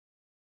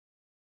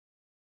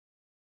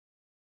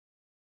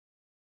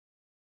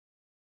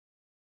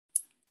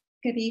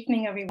Good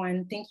evening,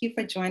 everyone. Thank you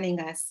for joining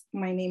us.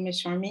 My name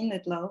is Charmaine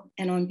Lidlow,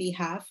 and on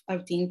behalf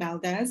of Dean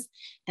Valdés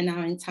and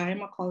our entire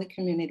Macaulay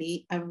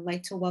community, I would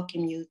like to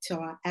welcome you to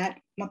our At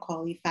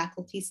Macaulay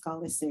Faculty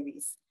Scholar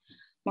Series.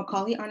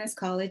 Macaulay Honors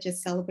College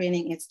is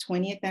celebrating its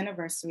 20th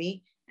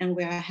anniversary, and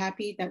we are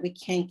happy that we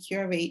can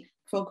curate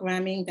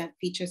programming that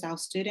features our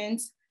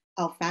students,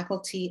 our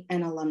faculty,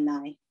 and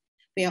alumni.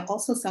 We are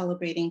also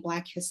celebrating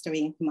Black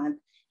History Month,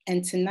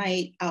 and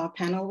tonight, our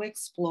panel will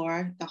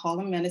explore the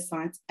Harlem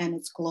Renaissance and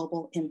its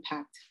global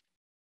impact.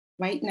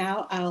 Right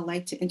now, I would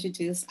like to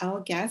introduce our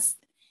guests,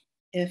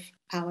 if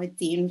our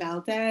Dean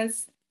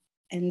Valdés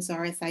and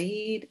Zora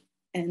Saeed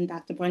and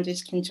Dr.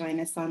 Brundage can join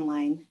us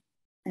online.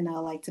 And I'd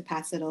like to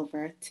pass it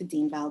over to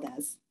Dean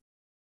Valdés.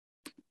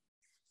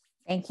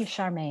 Thank you,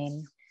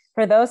 Charmaine.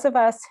 For those of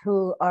us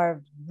who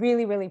are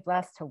really, really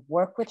blessed to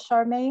work with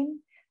Charmaine,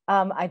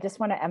 I just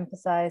want to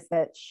emphasize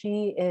that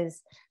she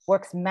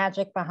works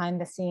magic behind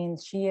the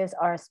scenes. She is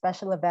our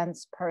special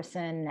events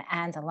person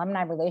and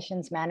alumni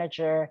relations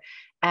manager.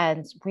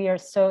 And we are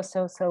so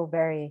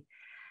very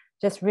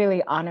just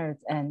really honored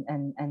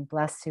and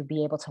blessed to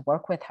be able to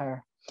work with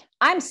her.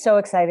 I'm so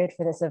excited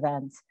for this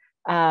event.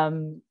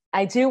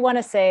 I do want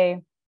to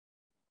say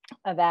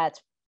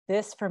that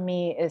this for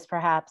me is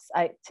perhaps,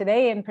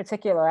 today in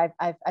particular,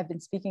 I've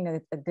been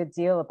speaking a good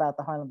deal about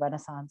the Harlem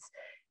Renaissance.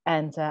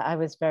 And I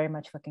was very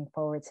much looking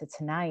forward to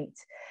tonight.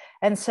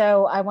 And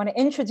so I want to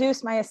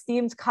introduce my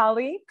esteemed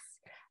colleagues.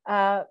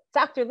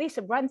 Dr.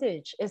 Lisa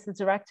Brundage is the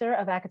Director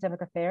of Academic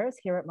Affairs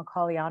here at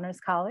Macaulay Honors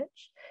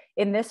College.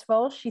 In this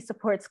role, she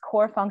supports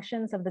core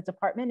functions of the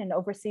department and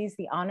oversees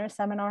the honors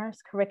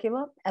seminars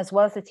curriculum, as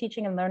well as the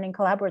Teaching and Learning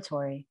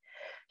Collaboratory.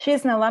 She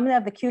is an alumna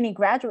of the CUNY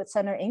Graduate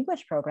Center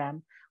English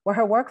program, where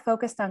her work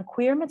focused on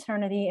queer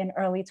maternity in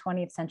early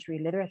 20th century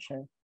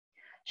literature.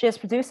 She has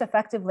produced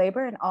Effective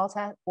Labor in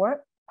Alt-At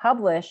Work,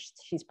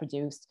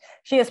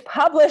 She has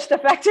published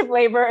Effective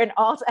Labor in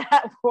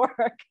Alt-At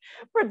Work,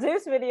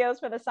 produced videos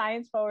for the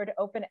Science Forward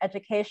Open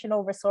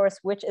Educational Resource,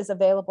 which is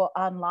available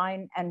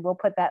online, and we'll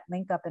put that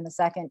link up in a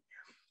second,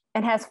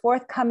 and has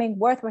forthcoming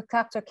work with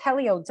Dr.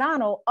 Kelly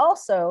O'Donnell,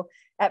 also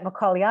at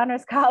Macaulay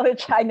Honors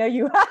College. I know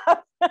you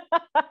have.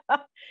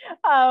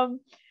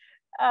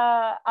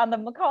 On the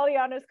Macaulay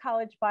Honors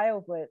College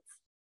BioBlitz.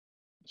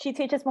 She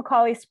teaches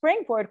Macaulay's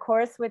Springboard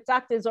course with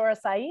Dr. Zora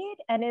Saeed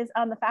and is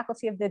on the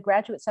faculty of the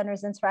Graduate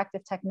Center's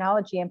Interactive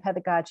Technology and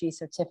Pedagogy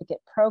Certificate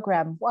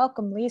Program.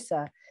 Welcome,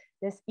 Lisa,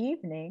 this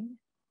evening.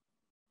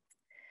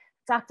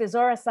 Dr.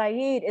 Zora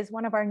Saeed is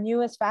one of our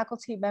newest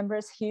faculty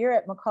members here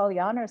at Macaulay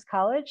Honors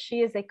College. She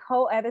is a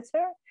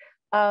co-editor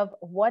of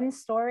One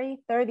Story,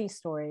 30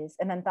 Stories,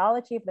 an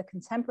anthology of the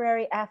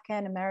contemporary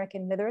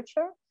Afghan-American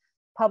literature,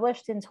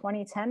 published in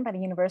 2010 by the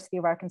University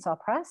of Arkansas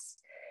Press,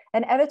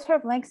 and editor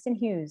of Langston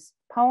Hughes,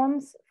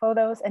 Poems,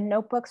 Photos, and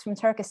Notebooks from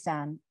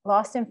Turkestan,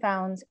 Lost and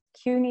Found,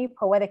 CUNY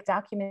Poetic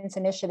Documents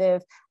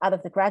Initiative out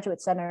of the Graduate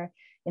Center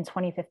in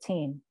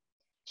 2015.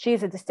 She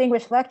is a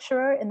distinguished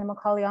lecturer in the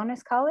Macaulay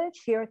Honors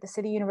College here at the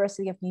City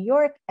University of New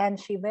York, and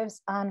she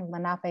lives on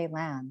Lenape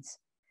lands.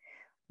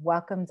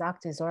 Welcome,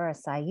 Dr. Zora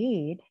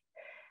Saeed.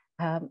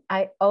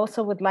 I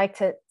also would like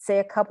to say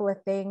a couple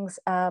of things.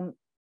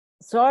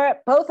 Zora,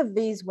 both of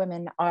these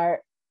women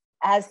are,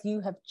 as you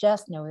have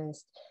just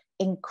noticed,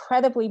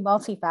 incredibly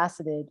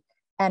multifaceted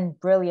and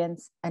brilliant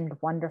and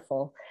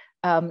wonderful.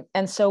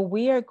 And so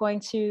we are going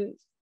to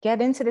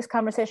get into this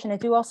conversation. I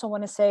do also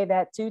want to say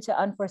that due to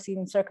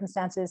unforeseen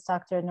circumstances,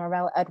 Dr.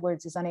 Norrell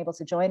Edwards is unable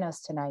to join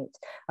us tonight,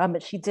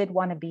 but she did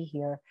want to be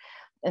here.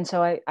 And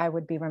so I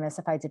would be remiss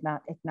if I did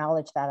not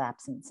acknowledge that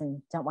absence,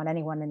 and don't want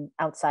anyone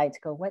outside to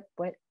go, what?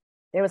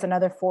 There was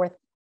another fourth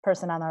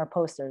person on our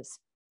posters.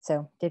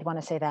 So did want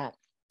to say that.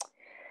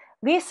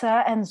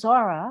 Lisa and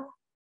Zora,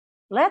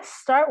 let's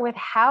start with,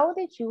 how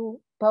did you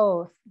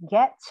both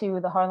get to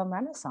the Harlem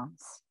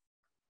Renaissance?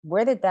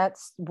 Where did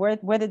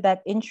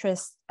that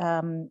interest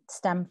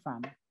stem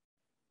from?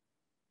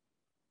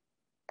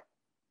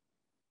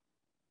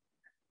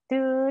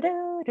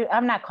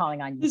 I'm not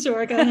calling on you.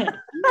 Sure, go ahead.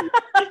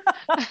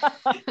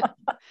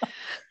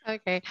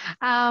 Okay.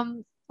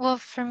 Well,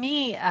 for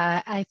me,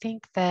 I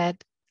think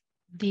that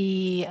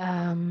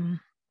I'm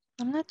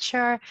not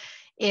sure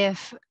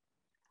if,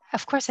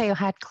 of course, I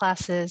had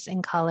classes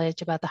in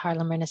college about the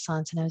Harlem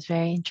Renaissance, and I was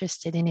very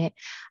interested in it.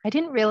 I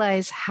didn't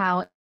realize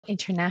how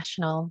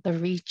international the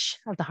reach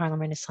of the Harlem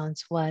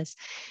Renaissance was.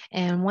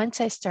 And once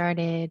I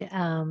started,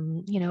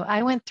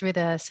 I went through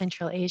the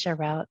Central Asia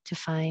route to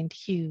find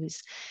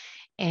Hughes,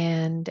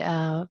 and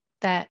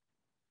that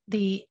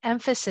the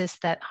emphasis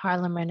that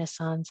Harlem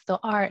Renaissance, the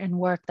art and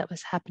work that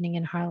was happening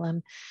in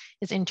Harlem,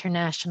 is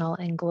international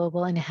and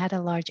global, and it had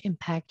a large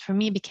impact. For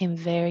me, became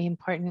very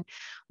important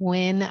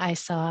when I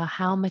saw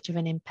how much of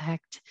an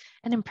impact,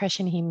 an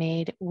impression he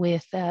made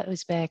with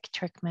Uzbek,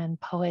 Turkmen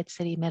poets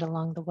that he met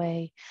along the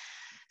way.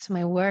 So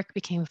my work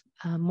became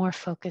more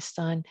focused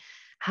on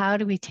how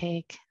do we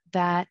take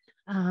that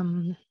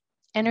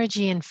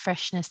energy and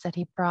freshness that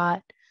he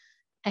brought,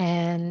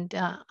 and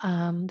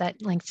that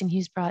Langston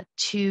Hughes brought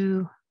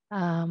to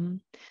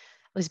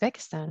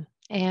Uzbekistan,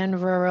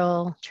 and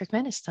rural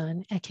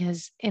Turkmenistan,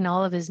 because in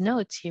all of his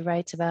notes, he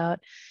writes about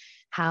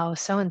how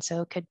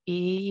so-and-so could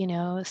be, you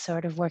know,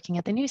 sort of working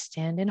at the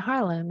newsstand in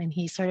Harlem. And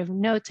he sort of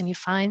notes and he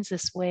finds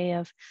this way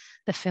of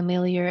the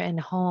familiar and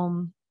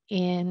home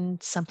in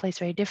someplace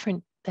very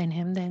different than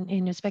him than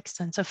in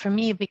Uzbekistan. So for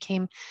me, it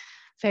became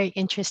very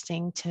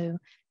interesting to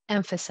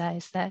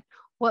emphasize that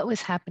what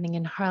was happening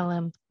in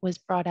Harlem was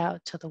brought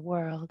out to the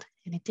world,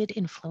 and it did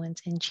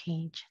influence and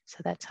change. So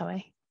that's how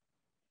I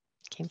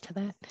came to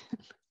that.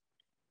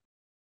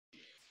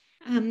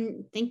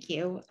 Thank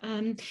you.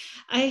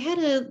 I had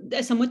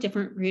a somewhat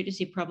different route, as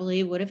you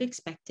probably would have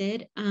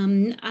expected.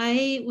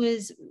 I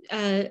was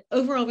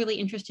overall really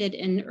interested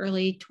in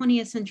early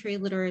 20th century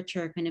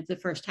literature, kind of the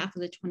first half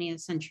of the 20th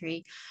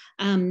century.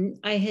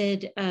 I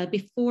had,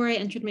 before I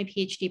entered my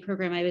PhD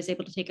program, I was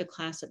able to take a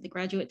class at the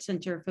Graduate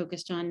Center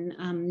focused on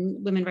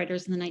women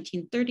writers in the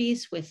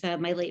 1930s with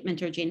my late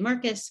mentor, Jane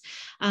Marcus.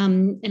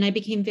 And I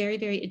became very,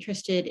 very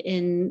interested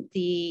in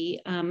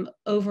the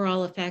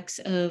overall effects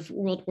of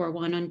World War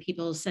I on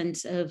people's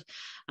sense of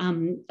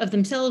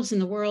themselves in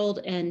the world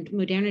and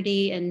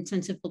modernity and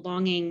sense of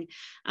belonging,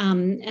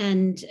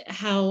 and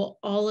how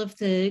all of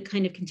the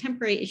kind of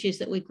contemporary issues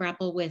that we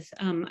grapple with,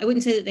 I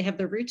wouldn't say that they have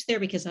their roots there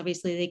because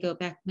obviously they go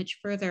back much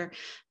further,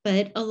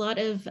 but a lot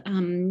of,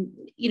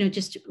 you know,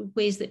 just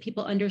ways that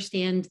people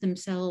understand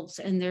themselves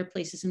and their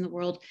places in the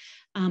world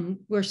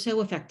were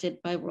so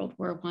affected by World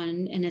War I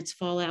and its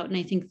fallout. And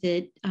I think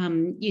that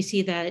you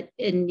see that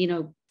in, you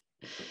know,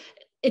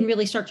 in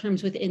really stark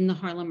terms within the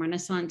Harlem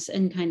Renaissance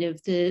and kind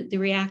of the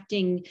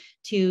reacting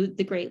to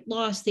the great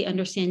loss, the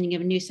understanding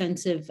of a new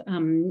sense of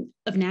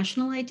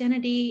national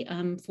identity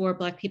for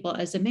Black people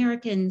as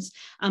Americans,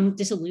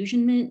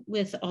 disillusionment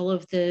with all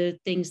of the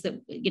things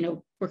that, you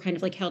know, were kind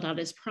of like held out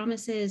as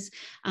promises,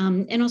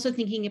 and also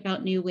thinking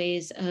about new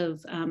ways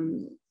of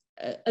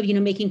you know,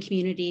 making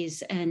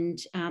communities and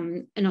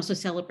also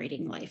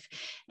celebrating life.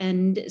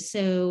 And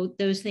so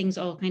those things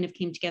all kind of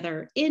came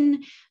together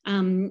in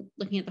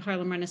looking at the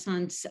Harlem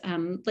Renaissance.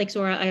 Like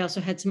Zora, I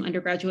also had some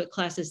undergraduate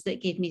classes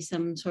that gave me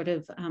some sort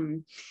of,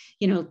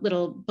 you know,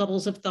 little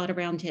bubbles of thought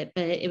around it,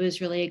 but it was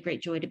really a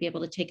great joy to be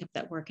able to take up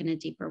that work in a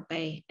deeper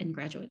way in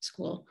graduate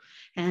school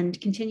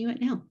and continue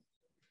it now.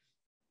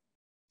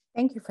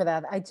 Thank you for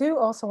that. I do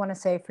also want to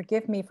say,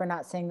 forgive me for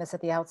not saying this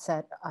at the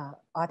outset,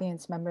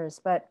 audience members,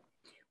 but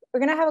we're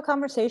going to have a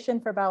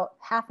conversation for about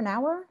half an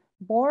hour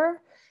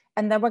more,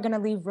 and then we're going to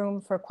leave room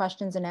for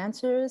questions and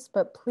answers.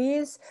 But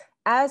please,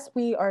 as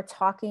we are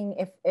talking,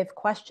 if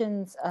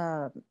questions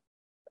come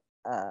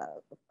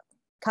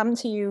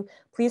to you,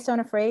 please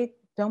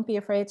don't be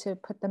afraid to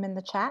put them in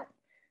the chat,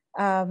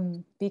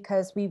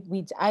 because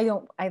I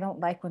don't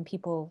like when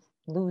people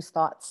lose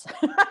thoughts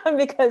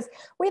because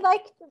we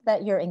like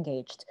that you're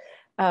engaged.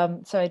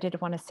 So I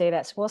did want to say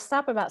that. So we'll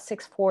stop about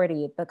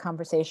 6:40 the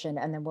conversation,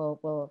 and then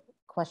we'll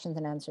questions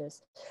and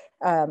answers.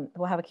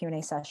 We'll have a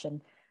Q&A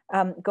session.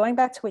 Going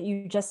back to what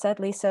you just said,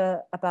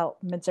 Lisa,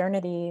 about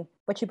modernity,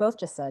 what you both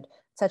just said,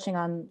 touching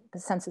on the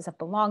senses of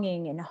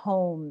belonging and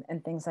home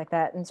and things like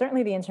that, and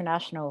certainly the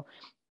international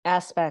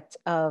aspect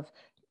of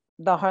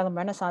the Harlem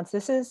Renaissance.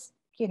 This is,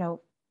 you know,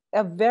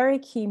 a very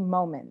key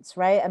moment,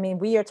 right? I mean,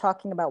 we are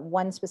talking about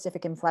one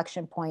specific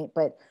inflection point,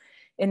 but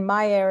in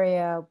my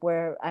area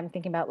where I'm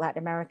thinking about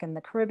Latin America and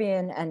the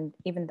Caribbean, and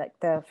even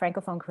the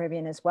Francophone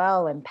Caribbean as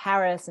well, and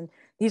Paris, and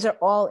these are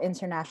all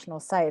international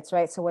sites,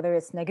 right? So whether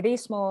it's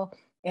Negrismo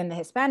in the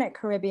Hispanic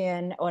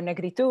Caribbean or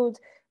Negritud,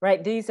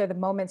 right? These are the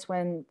moments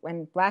when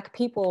Black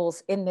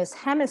peoples in this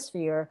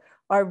hemisphere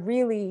are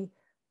really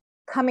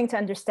coming to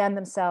understand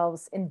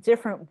themselves in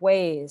different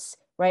ways,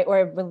 right?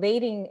 Or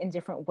relating in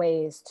different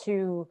ways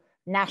to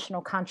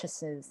national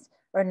consciousness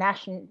or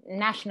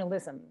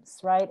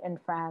nationalisms, right, in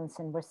France.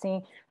 And we're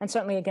seeing, and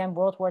certainly again,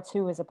 World War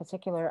II is a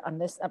particular on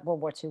this,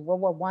 World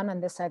War I on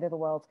this side of the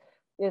world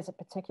is a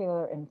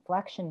particular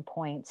inflection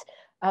point.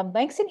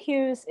 Langston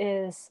Hughes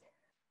is,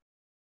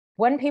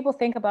 when people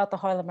think about the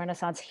Harlem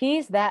Renaissance,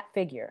 he's that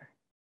figure,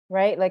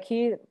 right? Like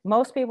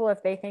most people,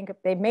 if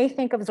they may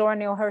think of Zora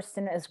Neale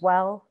Hurston as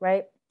well,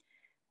 right?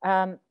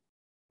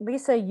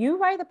 Lisa, you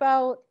write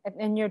about,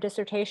 in your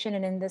dissertation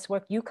and in this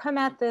work, you come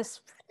at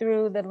this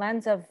through the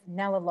lens of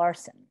Nella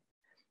Larson.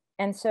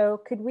 And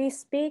so could we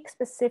speak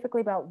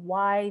specifically about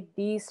why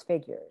these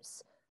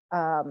figures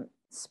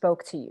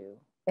spoke to you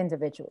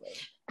individually?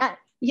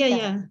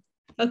 Yeah.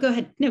 Oh, go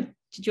ahead. No,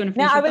 did you want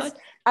to finish your thought?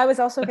 I was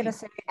also going to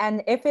say,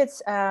 and if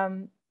it's,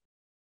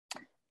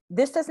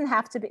 this doesn't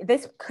have to be,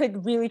 this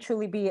could really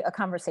truly be a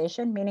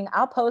conversation, meaning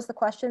I'll pose the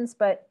questions,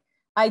 but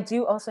I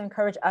do also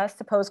encourage us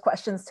to pose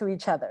questions to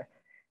each other.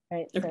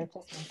 Right, so just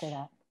want to say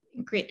that.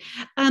 Great.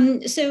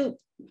 So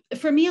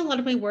for me, a lot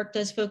of my work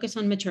does focus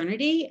on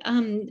maternity,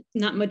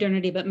 not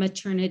modernity, but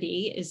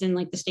maternity is in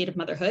like the state of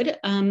motherhood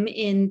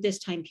in this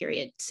time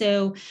period.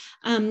 So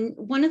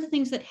one of the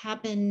things that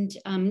happened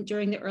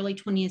during the early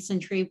 20th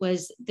century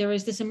was there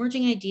was this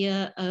emerging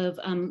idea of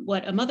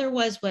what a mother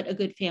was, what a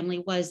good family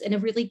was in a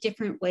really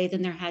different way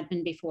than there had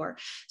been before.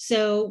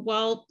 So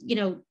while, you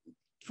know,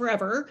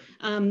 forever.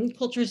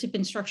 Cultures have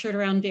been structured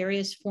around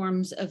various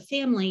forms of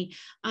family.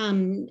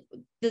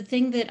 The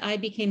thing that I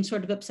became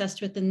sort of obsessed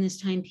with in this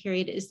time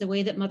period is the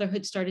way that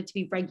motherhood started to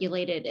be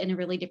regulated in a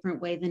really different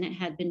way than it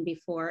had been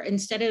before.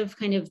 Instead of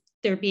kind of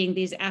there being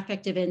these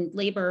affective and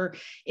labor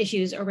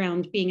issues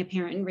around being a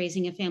parent and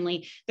raising a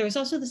family, there was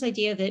also this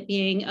idea that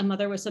being a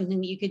mother was something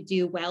that you could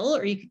do well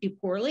or you could do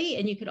poorly,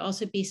 and you could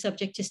also be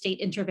subject to state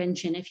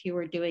intervention if you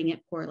were doing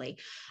it poorly.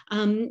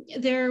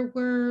 There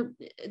were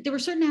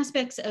certain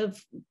aspects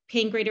of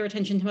paying greater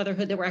attention to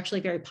motherhood that were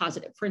actually very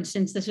positive. For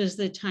instance, this was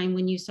the time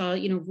when you saw,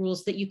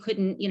 rules that you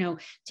couldn't,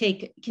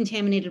 take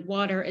contaminated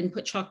water and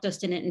put chalk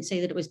dust in it and say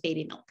that it was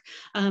baby milk.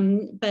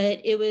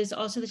 But it was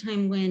also the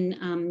time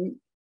when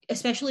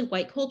especially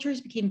white cultures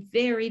became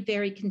very,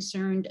 very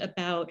concerned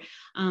about,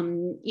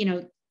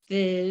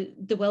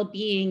 the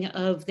well-being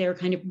of their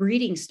kind of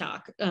breeding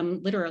stock,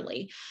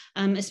 literally,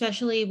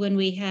 especially when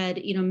we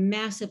had,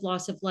 massive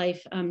loss of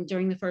life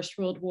during the First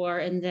World War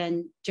and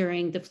then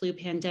during the flu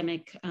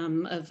pandemic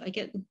of,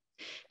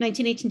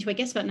 1918 to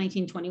about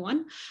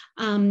 1921.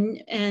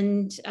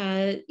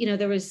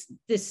 There was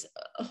this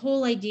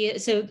whole idea.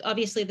 So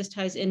obviously this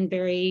ties in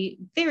very,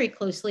 very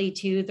closely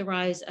to the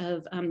rise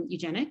of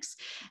eugenics.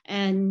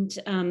 And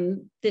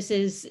this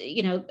is,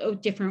 a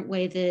different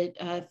way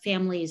that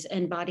families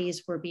and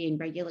bodies were being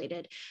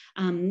regulated.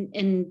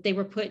 And they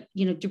were put,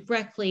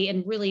 directly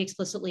and really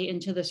explicitly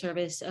into the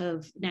service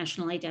of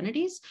national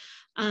identities.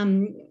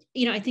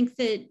 I think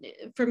that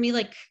for me,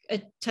 like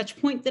a touch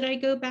point that I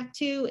go back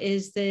to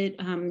is that,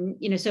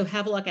 so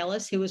Havelock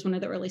Ellis, who was one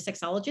of the early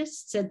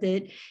sexologists, said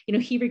that,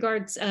 he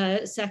regards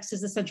sex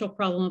as the central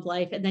problem of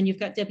life. And then you've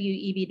got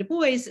W.E.B. Du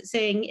Bois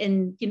saying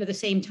in, the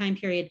same time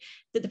period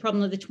that the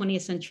problem of the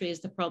 20th century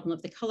is the problem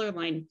of the color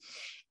line.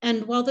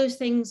 And while those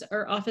things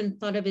are often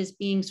thought of as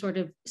being sort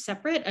of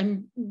separate,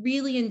 I'm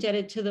really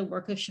indebted to the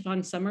work of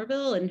Siobhan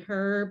Somerville and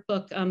her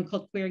book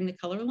called Queering the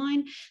Color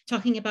Line,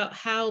 talking about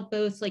how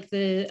both like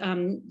the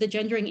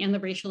gendering and the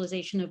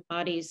racialization of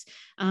bodies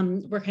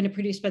were kind of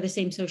produced by the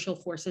same social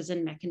forces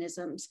and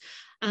mechanisms.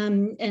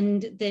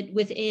 And that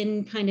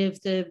within kind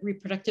of the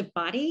reproductive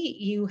body,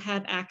 you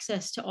have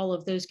access to all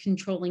of those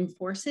controlling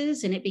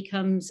forces, and it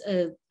becomes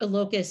a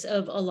locus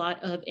of a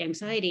lot of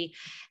anxiety.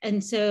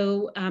 And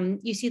so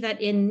you see that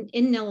in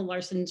Nella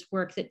Larson's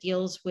work that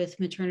deals with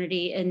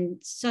maternity in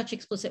such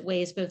explicit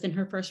ways, both in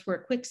her first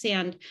work,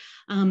 Quicksand,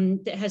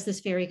 that has this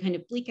very kind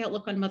of bleak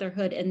outlook on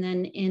motherhood, and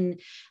then in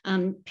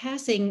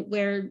Passing,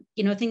 where,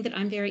 a thing that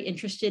I'm very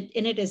interested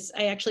in it is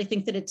I actually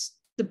think that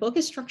the book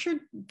is structured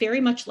very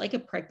much like a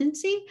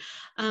pregnancy.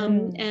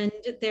 And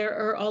there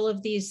are all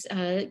of these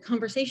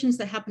conversations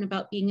that happen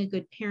about being a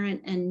good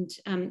parent. And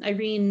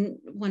Irene,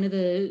 one of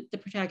the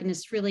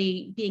protagonists,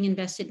 really being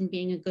invested in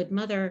being a good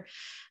mother.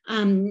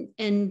 And,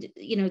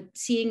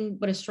 seeing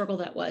what a struggle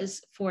that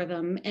was for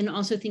them. And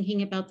also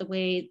thinking about the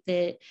way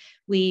that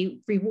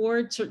we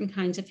reward certain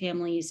kinds of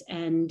families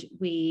and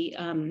we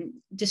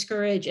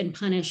discourage and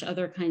punish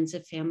other kinds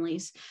of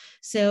families.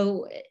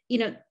 So,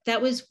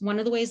 that was one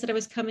of the ways that I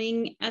was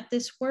coming at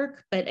this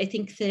work. But I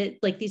think that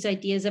like these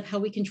ideas of how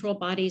we control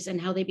bodies and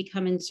how they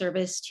become in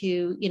service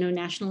to,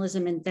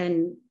 nationalism, and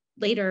then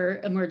later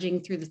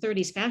emerging through the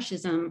 30s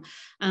fascism,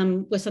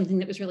 was something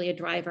that was really a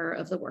driver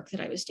of the work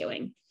that I was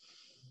doing.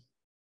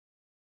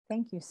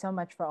 Thank you so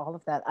much for all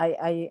of that.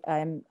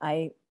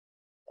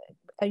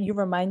 You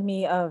remind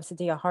me of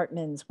Saidiya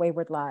Hartman's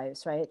Wayward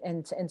Lives, right?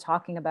 And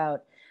talking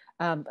about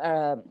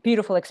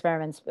beautiful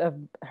experiments of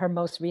her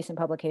most recent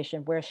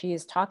publication, where she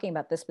is talking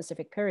about this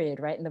specific period,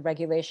 right? And the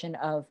regulation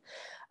of,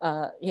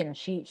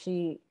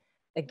 she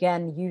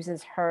again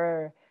uses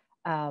her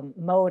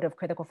mode of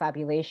critical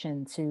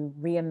fabulation to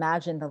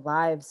reimagine the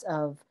lives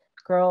of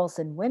girls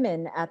and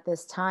women at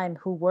this time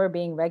who were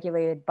being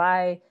regulated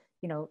by,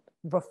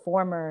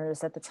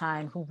 reformers at the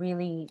time who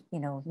really,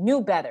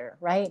 knew better,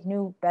 right?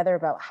 Knew better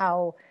about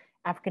how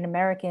the African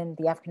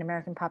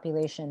American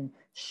population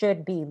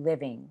should be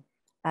living.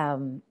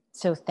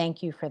 So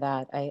thank you for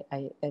that.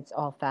 It's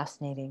all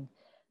fascinating.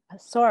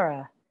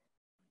 Sora,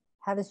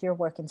 how does your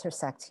work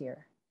intersect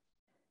here?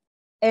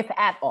 If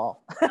at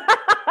all.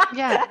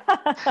 Yeah.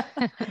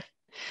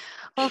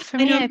 Well, for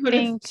me, I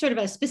think sort of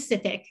a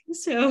specific,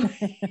 so.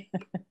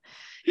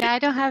 Yeah, I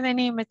don't have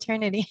any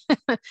maternity,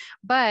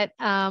 but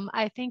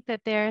I think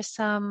that there's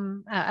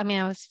some, I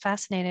was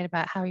fascinated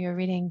about how you're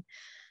reading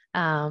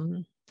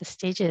the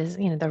stages,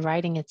 the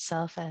writing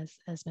itself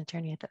as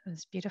maternity. I thought it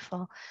was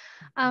beautiful.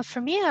 For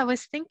me, I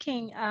was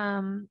thinking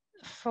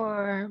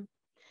for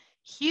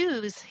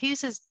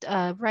Hughes's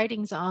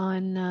writings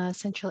on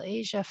Central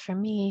Asia, for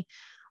me,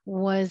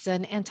 was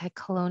an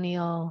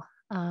anti-colonial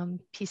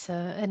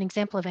an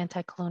example of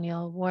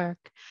anti-colonial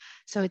work.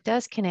 So it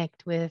does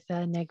connect with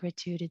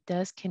negritude. It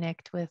does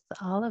connect with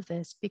all of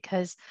this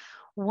because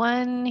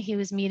one, he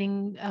was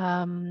meeting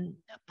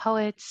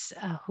poets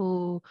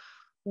who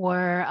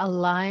were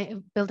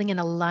building an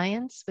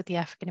alliance with the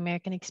African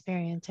American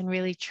experience and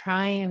really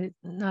trying,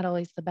 not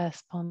always the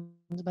best poems,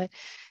 but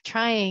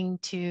trying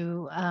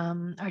to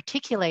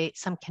articulate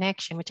some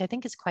connection, which I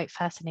think is quite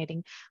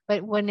fascinating.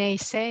 But when they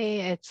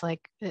say it's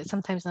like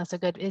sometimes not so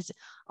good, is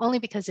only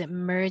because it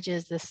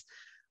merges this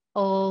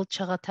old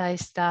Chagatai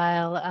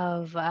style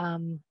of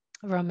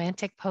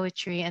romantic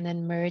poetry and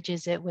then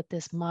merges it with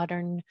this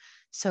modern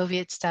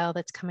Soviet style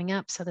that's coming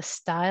up. So the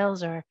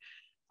styles are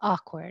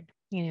awkward.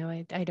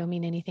 I don't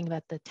mean anything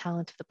about the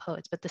talent of the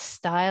poets, but the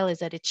style is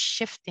that it's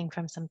shifting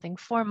from something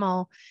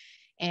formal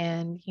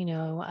and,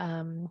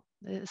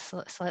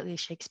 slightly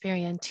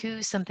Shakespearean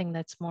to something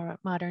that's more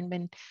modern,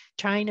 been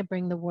trying to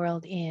bring the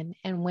world in.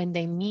 And when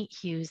they meet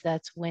Hughes,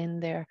 that's when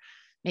they're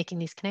making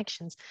these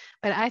connections.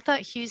 But I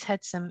thought Hughes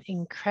had some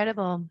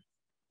incredible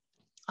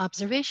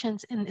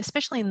observations, and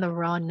especially in the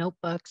raw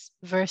notebooks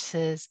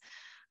versus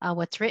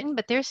what's written.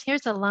 But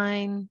here's a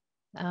line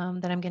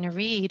that I'm going to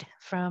read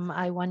from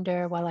I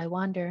Wonder While I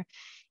Wander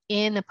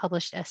in a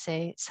published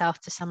essay, South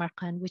to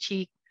Samarkand, which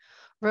he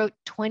wrote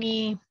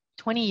 20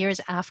 years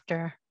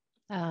after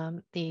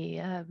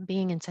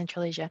being in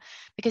Central Asia,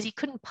 because he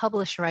couldn't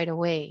publish right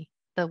away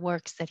the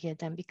works that he had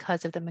done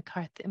because of the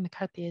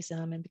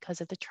McCarthyism and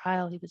because of the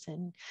trial he was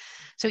in.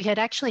 So he had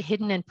actually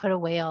hidden and put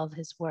away all of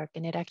his work.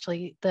 And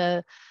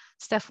the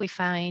stuff we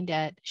find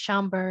at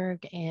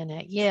Schaumburg and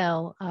at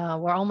Yale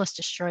were almost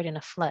destroyed in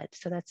a flood.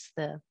 So that's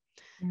the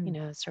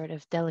sort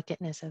of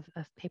delicateness of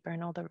paper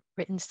and all the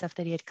written stuff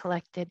that he had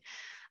collected.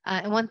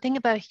 And one thing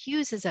about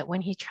Hughes is that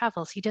when he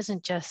travels, he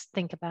doesn't just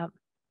think about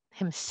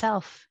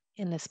himself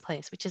in this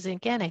place, which is,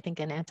 again, I think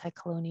an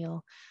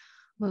anti-colonial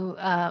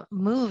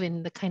move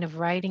in the kind of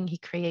writing he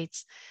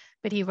creates,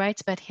 but he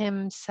writes about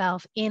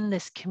himself in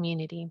this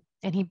community,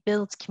 and he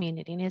builds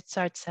community. And it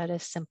starts out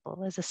as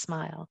simple as a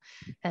smile,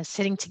 as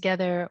sitting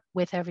together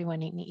with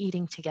everyone and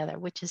eating together,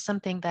 which is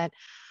something that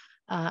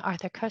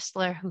Arthur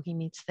Koestler, who he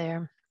meets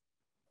there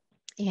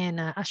in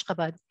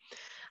Ashgabat,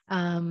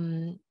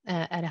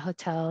 at a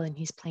hotel, and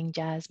he's playing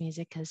jazz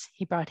music because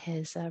he brought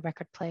his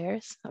record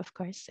players, of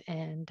course.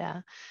 And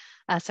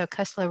so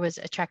Koestler was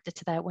attracted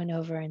to that, went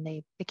over, and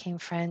they became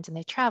friends and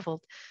they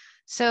traveled.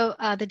 So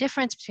the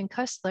difference between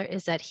Koestler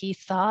is that he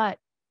thought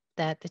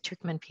that the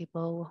Turkmen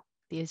people,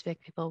 the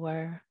Uzbek people,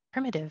 were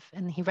primitive,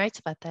 and he writes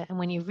about that. And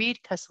when you read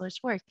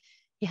Koestler's work,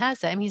 he has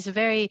that. I mean, he's a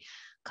very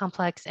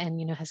complex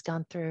and, has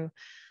gone through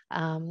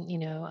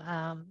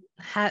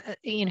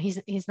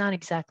he's not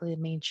exactly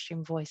the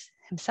mainstream voice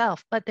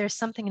himself, but there's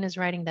something in his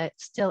writing that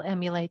still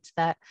emulates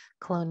that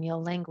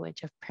colonial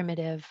language of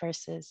primitive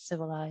versus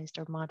civilized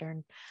or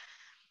modern.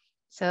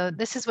 So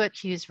this is what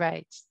Hughes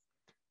writes.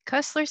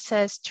 Koestler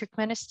says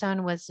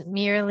Turkmenistan was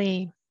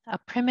merely a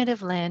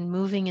primitive land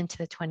moving into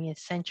the 20th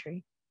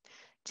century.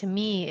 To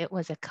me, it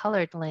was a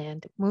colored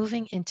land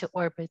moving into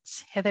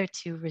orbits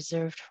hitherto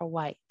reserved for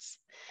whites.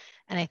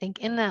 And I think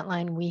in that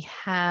line, we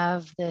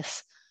have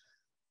this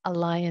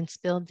alliance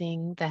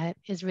building that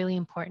is really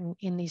important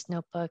in these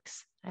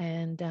notebooks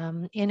and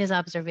in his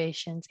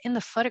observations, in the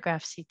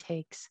photographs he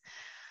takes,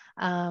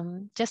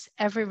 just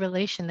every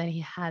relation that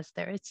he has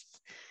there. It's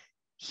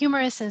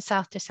humorous in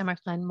South to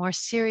Samarkand, more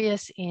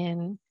serious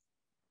in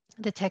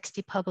the text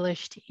he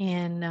published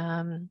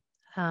in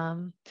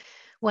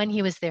when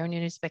he was there in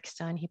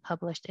Uzbekistan. He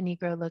published A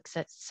Negro Looks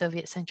at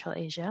Soviet Central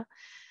Asia.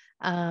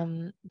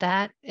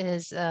 That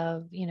is,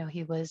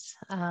 he was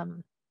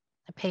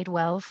paid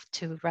well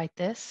to write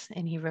this,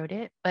 and he wrote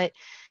it. But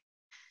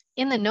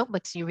in the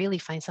notebooks, you really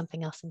find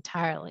something else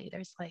entirely.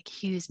 There's like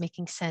Hughes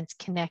making sense,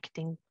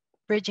 connecting,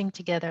 bridging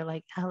together,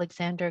 like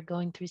Alexander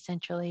going through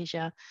Central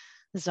Asia,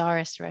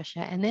 Tsarist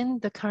Russia, and then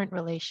the current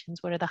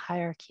relations. What are the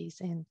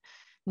hierarchies in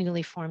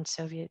newly formed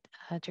Soviet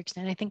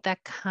Turkestan? I think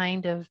that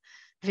kind of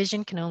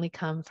vision can only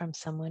come from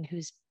someone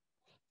who's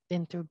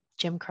been through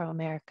Jim Crow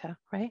America,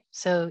 right?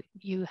 So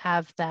you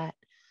have that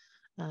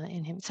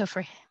in him.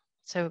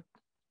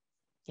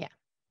 Yeah,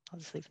 I'll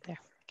just leave it there.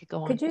 I could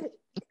go on. Could you?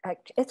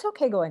 It's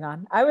okay going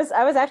on. I was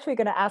actually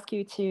going to ask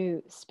you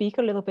to speak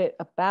a little bit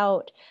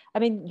about. I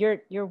mean,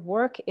 your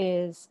work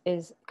is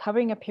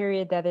covering a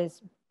period that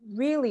is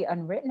really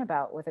unwritten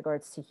about with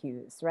regards to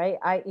Hughes, right?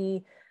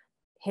 I.e.,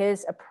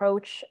 his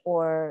approach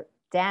or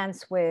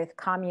dance with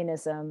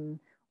communism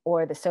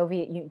or the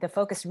Soviet Union. The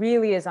focus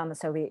really is on the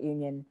Soviet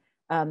Union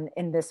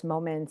in this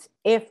moment,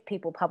 if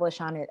people publish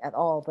on it at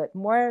all. But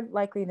more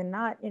likely than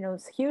not,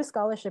 Hughes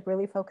scholarship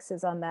really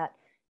focuses on that.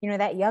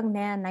 That young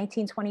man,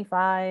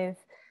 1925,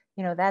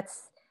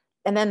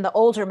 and then the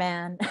older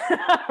man,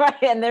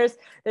 right? And there's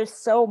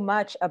so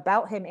much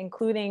about him,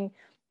 including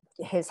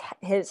his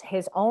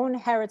own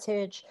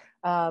heritage,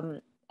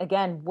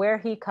 again, where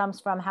he comes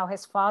from, how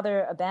his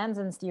father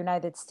abandons the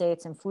United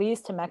States and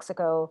flees to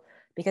Mexico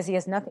because he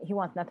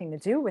wants nothing to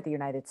do with the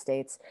United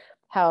States,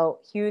 how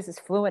Hughes is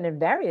fluent in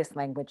various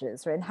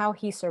languages, right? And how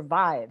he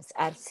survives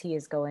as he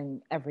is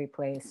going every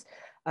place.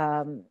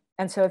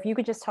 And so if you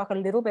could just talk a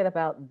little bit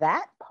about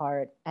that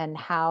part and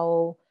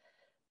how,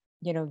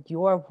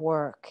 your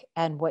work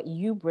and what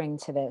you bring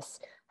to this,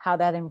 how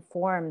that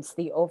informs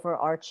the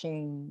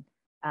overarching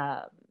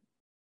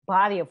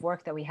body of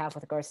work that we have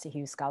with regards to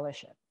Hughes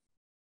scholarship.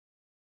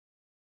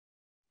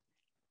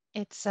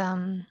 It's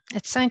so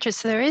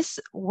interesting. There is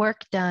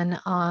work done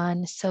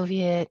on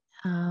Soviet,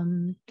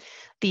 so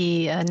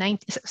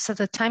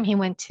the time he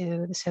went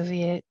to the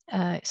Soviet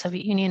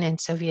Union and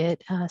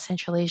Soviet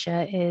Central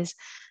Asia is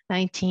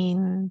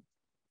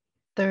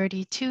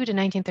 1932 to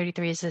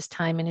 1933 is his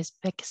time in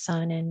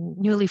Uzbekistan and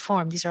newly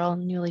formed. These are all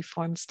newly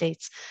formed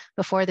states.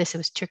 Before this, it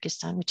was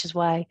Turkestan, which is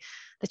why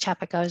the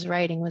chapbook I was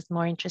writing was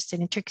more interested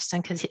in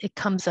Turkestan, because it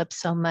comes up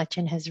so much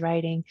in his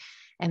writing.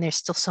 And there's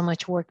still so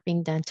much work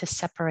being done to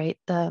separate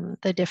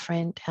the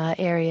different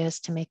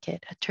areas to make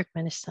it a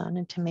Turkmenistan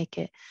and to make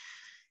it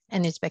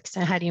an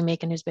Uzbekistan. How do you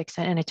make an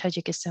Uzbekistan and a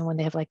Tajikistan when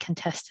they have like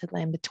contested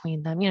land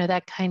between them? You know,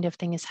 that kind of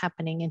thing is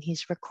happening, and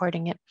he's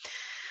recording it.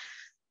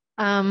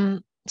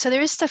 So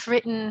there is stuff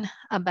written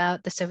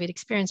about the Soviet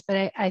experience,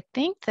 but I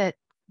think that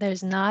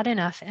there's not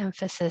enough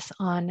emphasis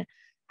on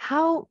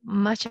how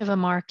much of a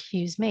mark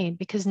Hughes made,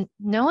 because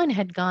no one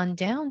had gone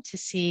down to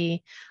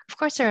see. Of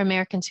course, there are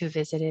Americans who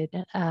visited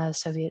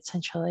Soviet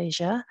Central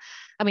Asia.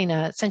 I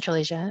mean, Central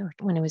Asia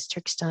when it was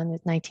Turkestan, the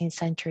 19th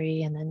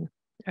century, and then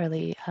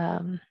early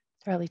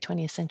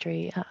 20th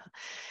century.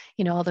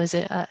 You know, all those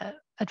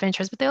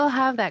adventures, but they all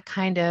have that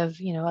kind of,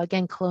 you know,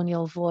 again,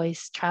 colonial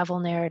voice. Travel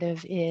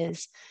narrative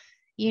is,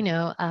 you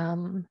know,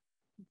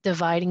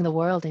 dividing the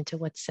world into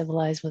what's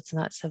civilized, what's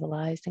not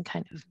civilized, and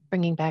kind of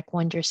bringing back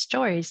wondrous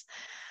stories.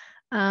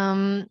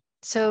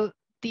 So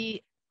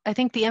I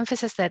think the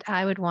emphasis that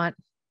I would want,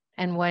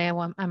 and why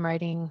I'm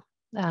writing,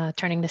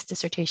 turning this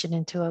dissertation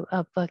into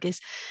a book, is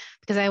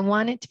because I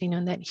want it to be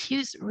known that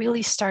Hughes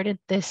really started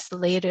this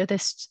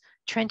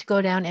trend to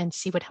go down and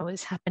see what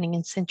was happening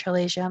in Central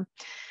Asia.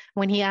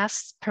 When he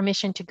asked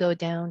permission to go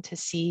down to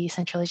see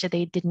Central Asia,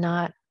 they did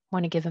not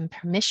want to give him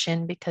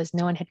permission because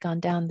no one had gone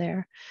down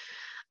there.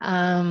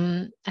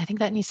 I think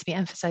that needs to be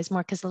emphasized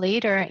more, because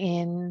later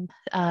in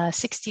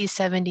 60s,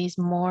 70s,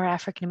 more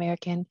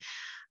African-American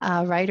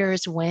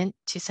writers went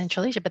to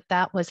Central Asia, but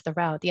that was the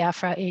route. The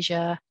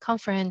Afro-Asia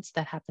Conference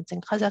that happens in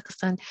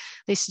Kazakhstan,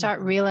 they start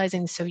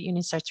realizing, the Soviet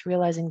Union starts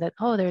realizing that,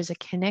 oh, there's a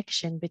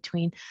connection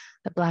between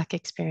the Black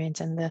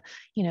experience and the,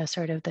 you know,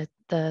 sort of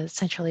the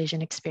Central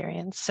Asian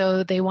experience.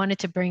 So they wanted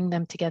to bring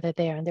them together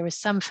there, and there was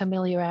some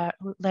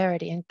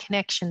familiarity and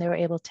connection they were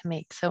able to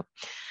make. So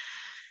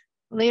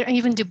later,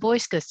 even Du Bois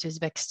goes to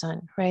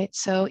Uzbekistan, right?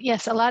 So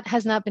yes, a lot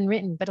has not been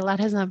written, but a lot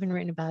has not been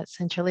written about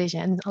Central Asia.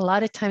 And a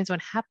lot of times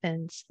what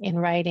happens in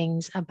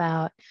writings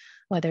about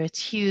whether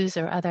it's Hughes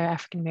or other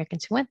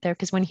African-Americans who went there,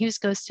 because when Hughes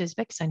goes to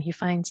Uzbekistan, he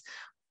finds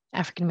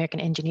African-American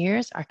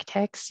engineers,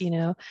 architects, you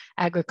know,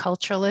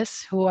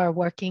 agriculturalists who are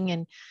working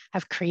and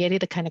have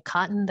created the kind of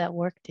cotton that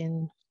worked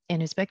in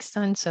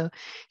Uzbekistan. So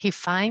he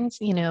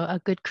finds, you know,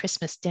 a good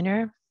Christmas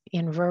dinner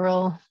in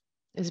rural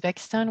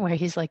Uzbekistan where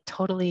he's like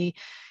totally,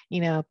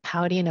 you know,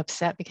 pouty and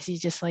upset because he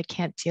just like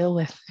can't deal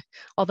with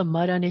all the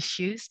mud on his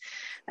shoes.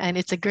 And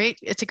it's a great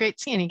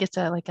scene. He gets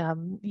a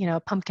you know,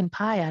 a pumpkin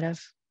pie out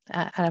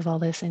of all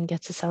this and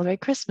gets to celebrate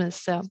Christmas.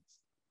 So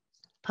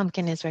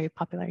pumpkin is very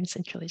popular in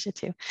Central Asia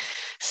too.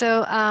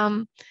 So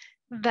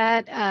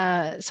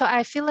so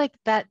I feel like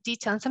that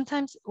detail, and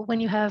sometimes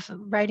when you have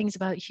writings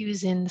about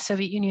Hughes in the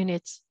Soviet Union,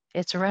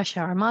 it's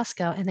Russia or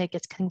Moscow, and it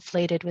gets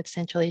conflated with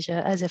Central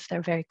Asia as if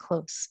they're very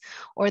close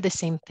or the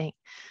same thing.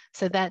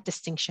 So that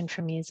distinction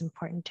for me is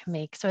important to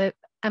make. So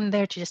I'm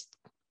there to just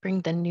bring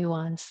the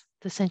nuance,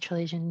 the Central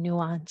Asian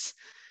nuance,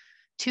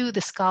 to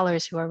the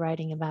scholars who are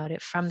writing about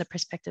it from the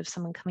perspective of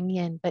someone coming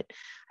in. But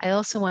I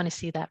also want to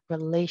see that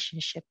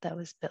relationship that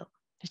was built,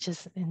 which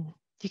is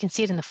you can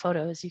see it in the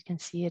photos, you can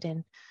see it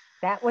in.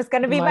 That was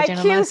going to be my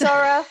cue,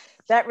 Zora.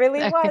 That really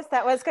was.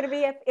 That was going to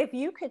be if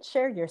you could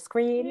share your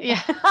screen.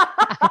 Yeah,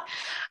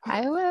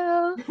 I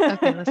will.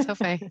 Okay, let's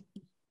hope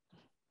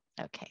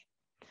okay.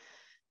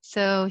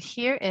 So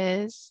here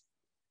is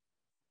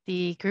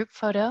the group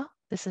photo.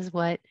 This is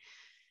what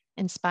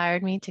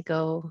inspired me to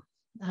go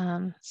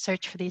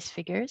search for these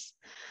figures.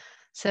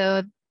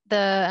 So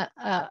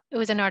it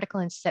was an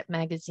article in Step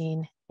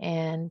magazine,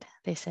 and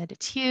they said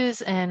it's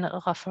Hughes and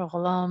Ghafar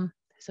Ghulam,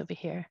 who's over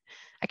here.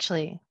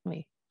 Actually,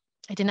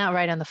 I did not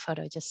write on the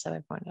photo, just so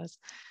everyone knows.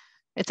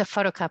 It's a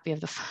photocopy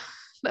of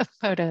the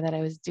photo that I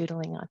was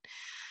doodling on.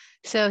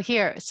 So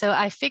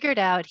I figured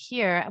out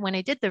here when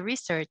I did the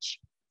research,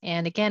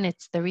 and again,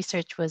 the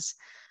research was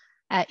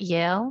at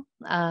Yale,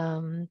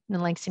 the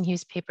Langston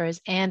Hughes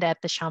papers, and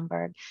at the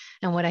Schomburg.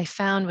 And what I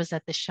found was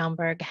that the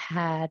Schomburg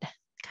had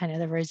kind of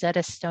the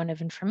Rosetta Stone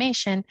of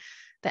information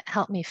that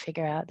helped me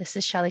figure out. This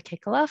is Shali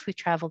Kekalov, who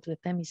traveled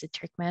with them. He's a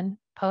Turkmen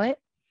poet.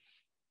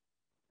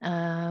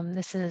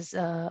 This is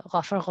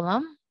Ghafar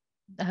Ghulam.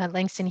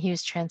 Langston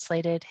Hughes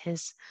translated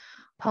his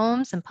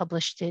poems and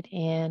published it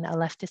in a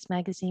leftist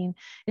magazine.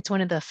 It's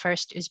one of the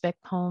first Uzbek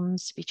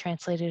poems to be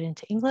translated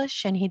into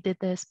English, and he did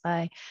this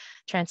by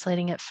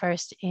translating it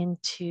first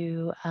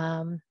into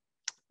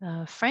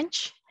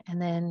French,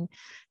 and then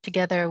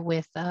together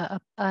with a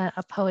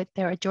poet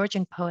there, a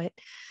Georgian poet.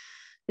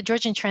 the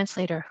Georgian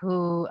translator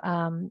who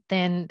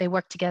then they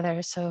worked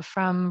together. So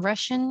from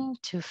Russian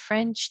to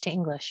French to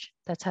English,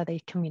 that's how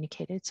they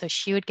communicated. So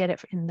she would get it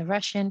in the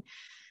Russian.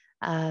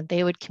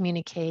 They would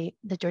communicate,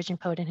 the Georgian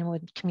poet and him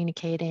would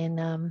communicate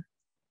in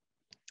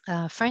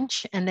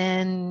French, and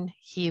then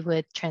he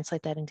would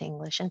translate that into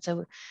English. And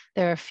so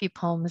there are a few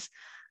poems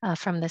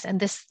from this. And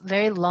this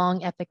very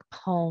long epic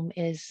poem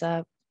is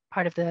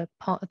part of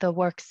the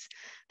works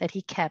that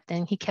he kept.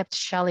 And he kept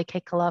Shally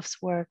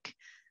Kekelov's work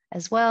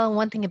as well.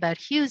 One thing about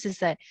Hughes is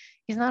that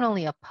he's not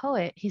only a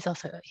poet, he's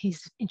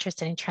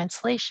interested in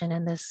translation.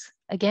 And this,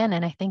 again,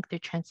 and I think through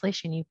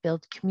translation, you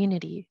build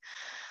community,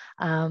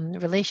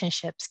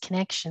 relationships,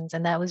 connections.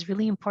 And that was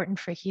really important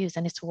for Hughes.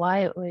 And it's why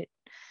it would,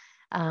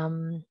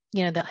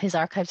 his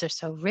archives are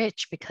so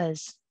rich,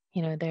 because,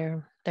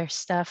 their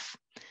stuff,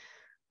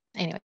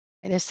 anyway,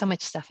 there's so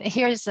much stuff.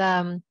 Here's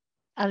Ali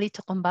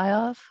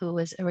Tukumbayov, who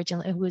was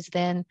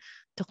then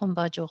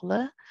Tukumba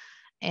Jogla,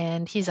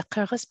 and he's a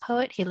Kyrgyz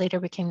poet. He later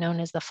became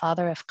known as the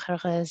father of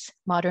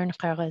modern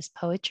Kyrgyz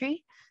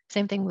poetry.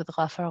 Same thing with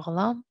Ghafar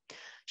Ghulam.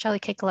 Shally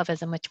Kekelov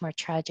has a much more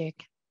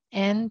tragic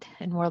end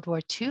in World War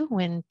II,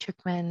 when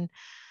Turkmen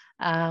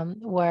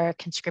were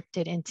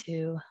conscripted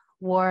into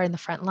war in the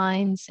front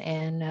lines.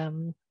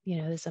 And,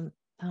 there's a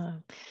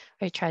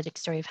very tragic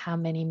story of how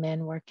many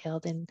men were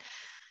killed. And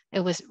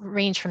it was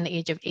ranged from the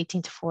age of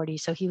 18 to 40.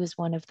 So he was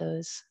one of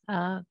those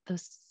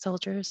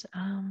soldiers.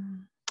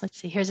 Let's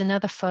see, here's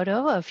another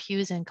photo of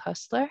Hughes and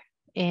Kostler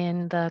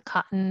in the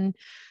cotton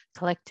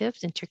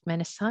collectives in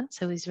Turkmenistan.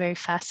 So he's very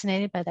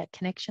fascinated by that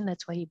connection.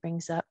 That's why he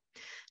brings up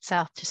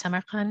south to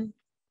Samarkand.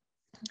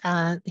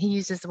 He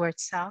uses the word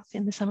south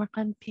in the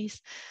Samarkand piece.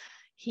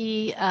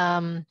 He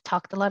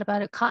talked a lot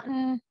about it.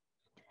 Cotton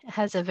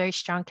has a very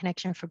strong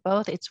connection for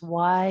both. It's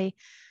why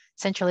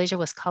Central Asia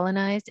was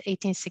colonized.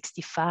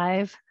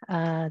 1865,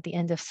 the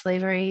end of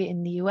slavery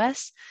in the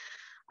US,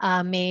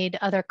 made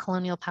other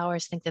colonial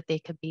powers think that they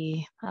could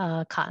be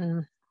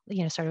cotton,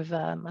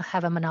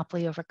 have a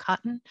monopoly over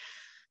cotton.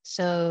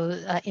 So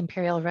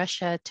Imperial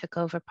Russia took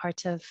over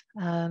parts of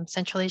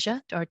Central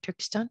Asia, or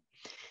Turkestan,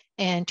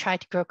 and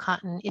tried to grow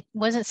cotton. It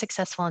wasn't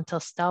successful until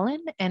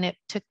Stalin, and it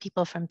took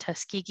people from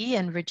Tuskegee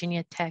and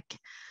Virginia Tech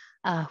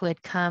who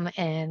had come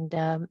and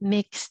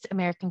mixed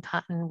American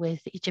cotton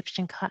with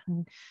Egyptian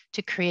cotton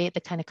to create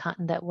the kind of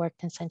cotton that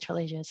worked in Central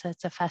Asia. So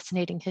it's a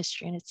fascinating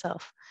history in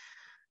itself.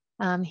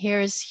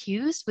 Here's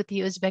Hughes with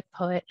the Uzbek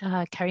poet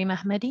Karim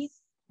Ahmadi.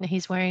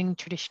 He's wearing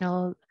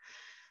traditional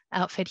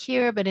outfit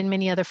here, but in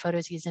many other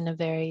photos, he's in a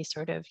very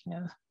sort of,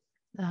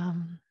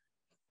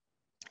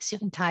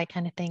 suit and tie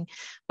kind of thing.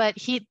 But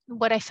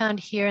what I found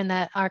here in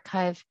that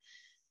archive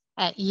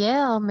at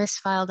Yale,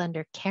 misfiled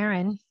under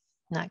Karen,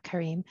 not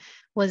Karim,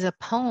 was a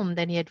poem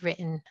that he had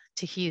written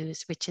to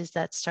Hughes, which is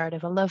that start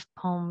of a love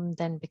poem,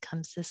 then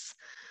becomes this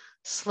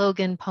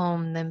slogan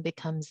poem, then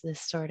becomes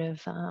this sort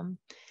of,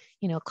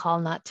 call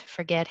not to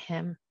forget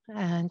him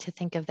and to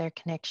think of their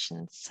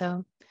connections.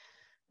 So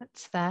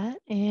that's that.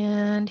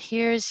 And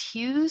here's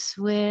Hughes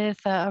with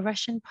a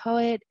Russian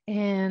poet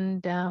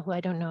and who I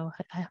don't know,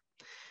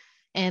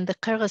 and the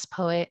Kyrgyz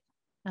poet,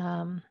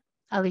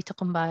 Ali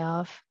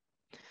Tukumbayov.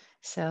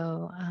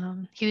 So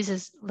Hughes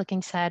is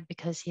looking sad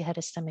because he had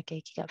a stomach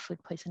ache. He got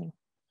food poisoning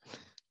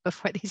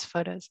before these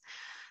photos.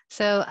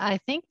 So I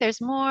think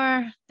there's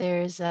more.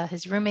 There's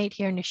his roommate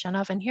here,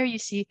 Nishanov. And here you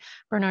see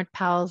Bernard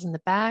Powell's in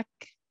the back,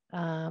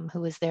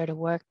 who was there to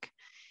work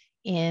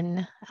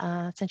in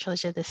Central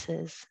Asia. This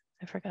is,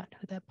 I forgot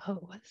who that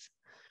poet was,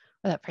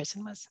 or that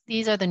person was.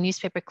 These are the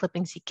newspaper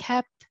clippings he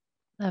kept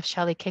of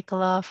Shally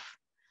Kekelov,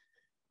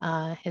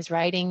 his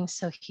writings.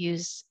 So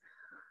Hughes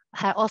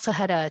also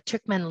had a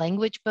Turkmen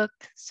language book.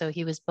 So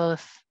he was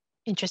both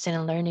interested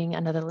in learning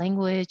another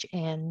language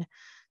and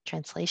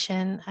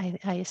translation,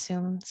 I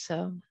assume.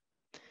 So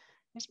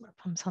there's more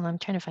poems. Hold on, I'm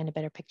trying to find a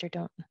better picture.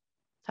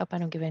 Hope I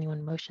don't give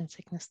anyone motion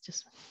sickness.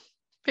 Just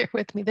bear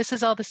with me. This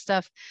is all the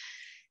stuff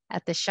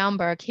at the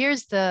Schaumburg.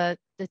 Here's the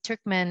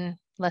Turkmen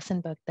lesson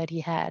book that he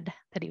had,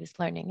 that he was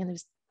learning, and it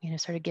was,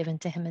 sort of given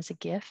to him as a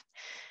gift.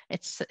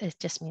 It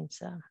just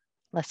means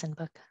lesson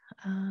book.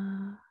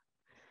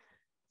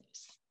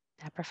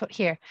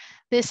 Here,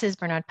 this is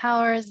Bernard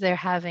Powers. They're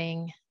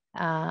having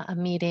a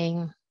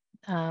meeting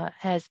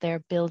as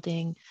they're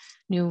building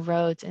new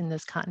roads in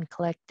those cotton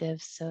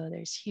collectives. So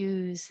there's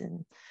Hughes,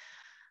 and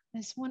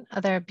there's one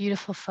other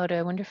beautiful photo.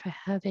 I wonder if I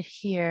have it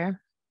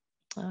here.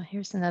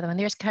 Here's another one.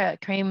 There's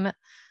Karim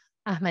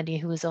Ahmadi,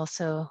 who was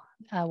also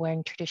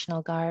wearing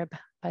traditional garb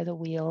by the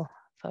wheel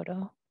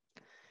photo.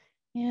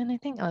 And I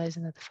think, there's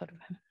another photo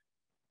of him.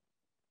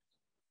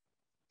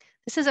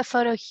 This is a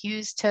photo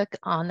Hughes took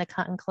on the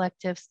cotton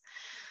collectives.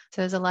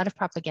 So there's a lot of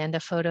propaganda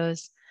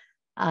photos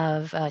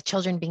of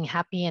children being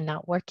happy and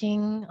not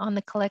working on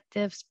the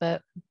collectives,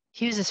 but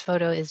Hughes's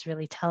photo is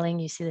really telling.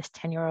 You see this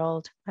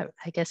 10-year-old,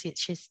 I guess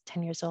she's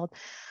 10 years old,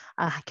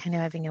 kind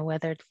of having a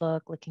weathered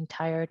look, looking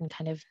tired and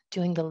kind of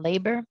doing the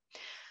labor.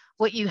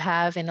 What you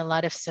have in a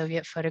lot of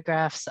Soviet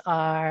photographs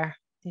are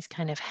these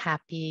kind of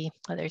happy,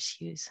 there's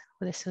Hughes.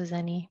 This was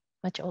any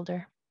much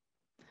older.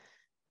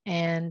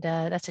 And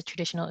that's a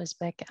traditional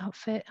Uzbek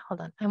outfit.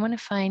 Hold on, I want to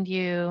find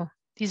you.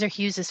 These are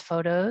Hughes's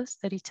photos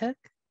that he took.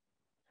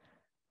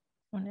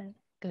 I want to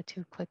go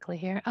too quickly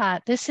here.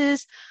 This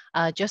is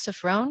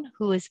Joseph Rohn,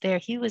 who was there.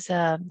 He was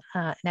an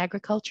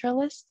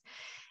agriculturalist,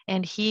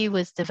 and he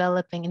was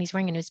developing, and he's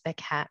wearing an Uzbek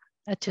hat,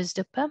 a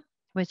tuzdupa,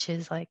 which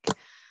is like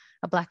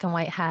a black and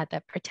white hat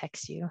that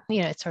protects you.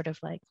 You know, it's sort of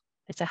like,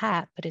 it's a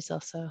hat, but it's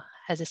also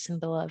has a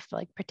symbol of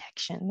like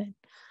protection,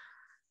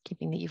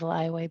 keeping the evil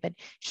eye away. But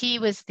he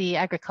was the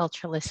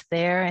agriculturalist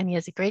there, and he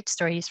has a great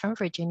story. He's from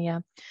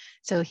Virginia.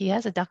 So he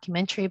has a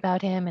documentary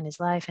about him and his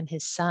life and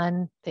his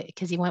son,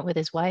 because he went with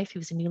his wife. He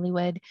was a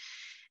newlywed,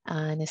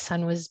 and his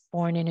son was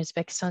born in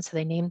Uzbekistan. So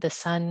they named the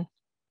son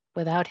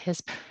without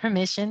his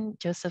permission,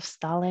 Joseph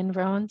Stalin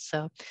Rohn.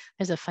 So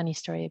there's a funny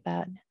story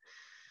about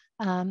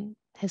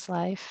his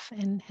life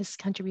and his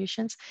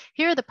contributions.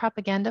 Here are the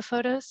propaganda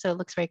photos. So it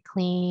looks very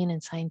clean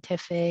and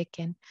scientific,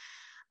 and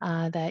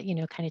that, you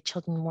know, kind of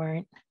children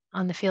weren't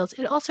on the fields.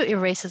 It also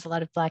erases a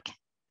lot of Black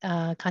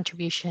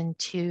contribution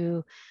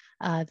to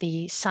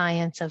the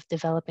science of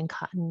developing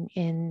cotton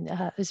in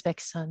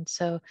Uzbekistan.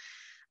 So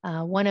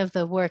one of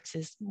the works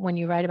is, when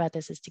you write about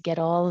this, is to get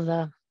all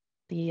of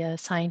the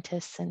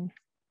scientists and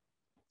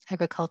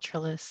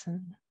agriculturalists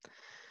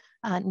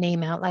and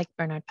name out, like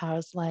Bernard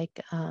Powers, like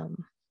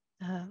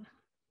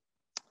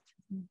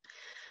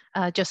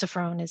Joseph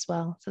Rohn as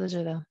well. So those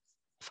are the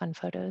fun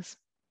photos.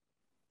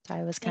 So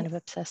I was kind of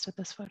obsessed with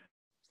this photo.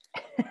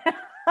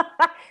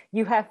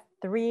 You have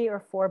 3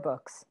 or 4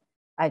 books.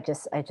 I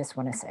just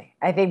want to say,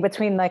 I think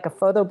between like a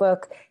photo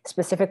book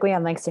specifically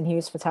on Langston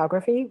Hughes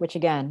photography, which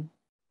again,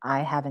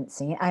 I haven't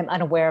seen, I'm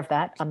unaware of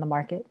that on the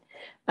market.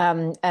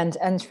 And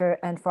for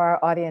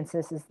our audience,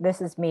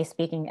 this is me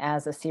speaking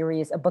as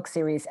a book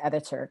series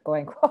editor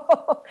going,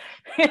 whoa,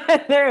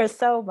 there is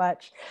so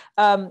much.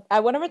 I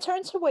want to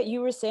return to what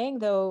you were saying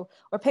though,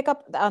 or pick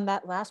up on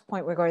that last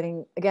point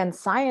regarding, again,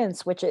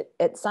 science, which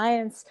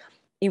science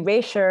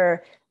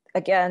erasure,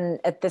 again,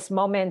 at this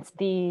moment,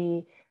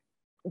 the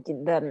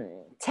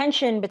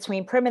tension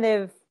between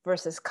primitive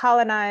versus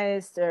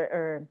colonized,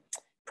 or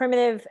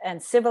primitive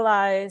and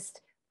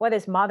civilized, what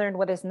is modern,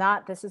 what is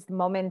not. This is the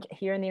moment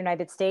here in the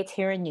United States,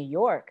 here in New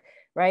York,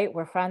 right,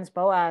 where Franz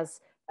Boas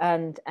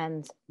and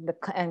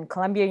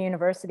Columbia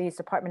University's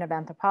Department of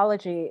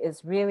Anthropology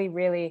is really,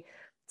 really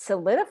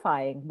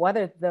solidifying what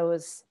are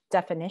those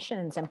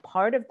definitions. And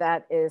part of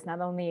that is not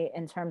only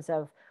in terms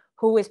of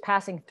who is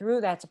passing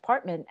through that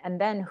department,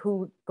 and then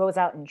who goes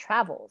out and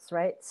travels,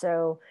 right?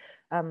 So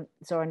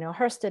Zora Neale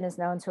Hurston is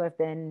known to have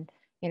been,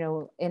 you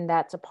know, in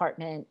that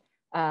department.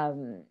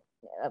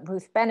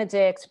 Ruth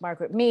Benedict,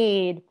 Margaret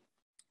Mead,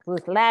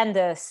 Ruth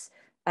Landis,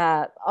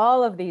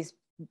 all of these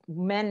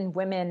men,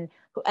 women,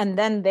 and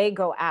then they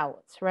go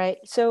out, right?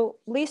 So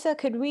Lisa,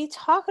 could we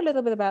talk a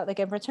little bit about, like,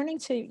 I'm returning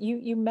to,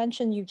 you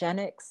mentioned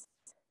eugenics,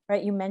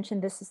 right? You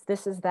mentioned this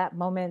is that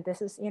moment.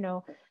 This is, you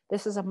know,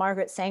 this is a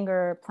Margaret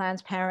Sanger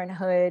Planned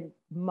Parenthood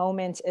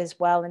moment as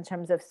well, in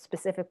terms of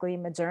specifically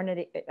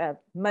maternity. I'm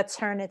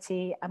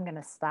going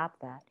to stop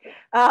that.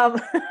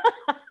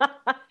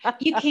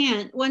 You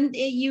can't.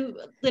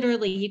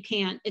 You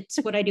can't. It's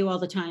what I do all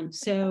the time.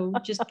 So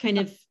just kind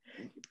of,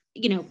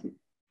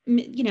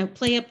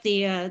 play up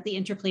the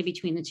interplay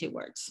between the two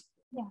words.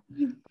 Yeah.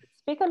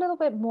 Speak a little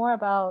bit more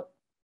about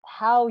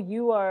how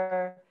you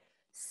are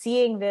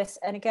seeing this,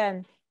 and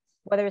again,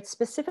 whether it's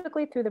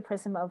specifically through the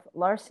prism of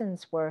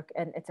Larson's work,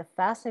 and it's a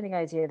fascinating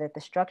idea that the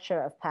structure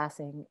of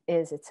passing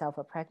is itself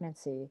a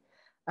pregnancy,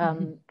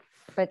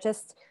 but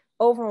just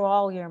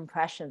overall your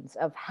impressions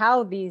of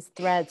how these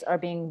threads are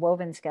being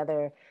woven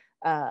together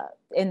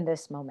in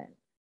this moment.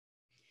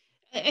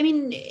 I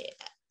mean,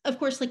 of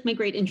course, like, my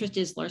great interest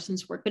is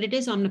Larson's work, but it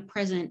is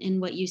omnipresent in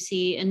what you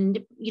see.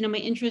 And, my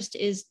interest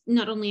is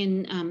not only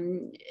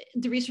in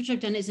the research I've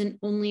done isn't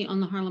only on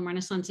the Harlem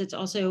Renaissance, it's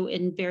also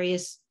in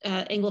various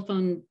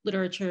Anglophone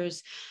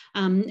literatures,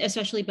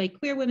 especially by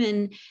queer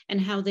women,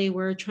 and how they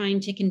were trying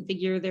to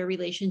configure their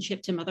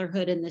relationship to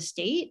motherhood in the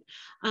state.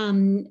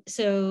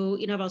 So,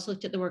 I've also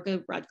looked at the work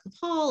of Radcliffe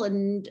Hall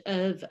and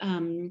of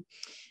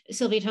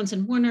Sylvia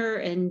Townsend Warner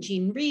and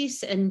Jean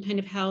Rees, and kind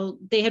of how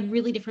they had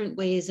really different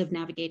ways of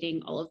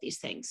navigating all of these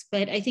things.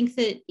 But I think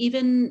that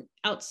even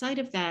outside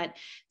of that,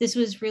 this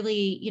was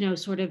really,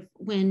 sort of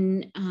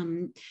when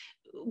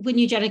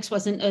eugenics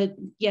wasn't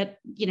yet,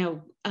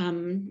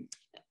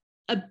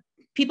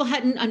 people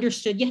hadn't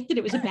understood yet that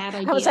it was a bad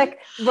idea. I was like,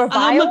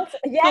 reviled?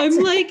 Yes.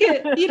 I'm like,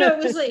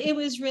 it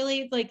was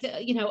really like,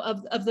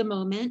 of the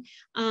moment.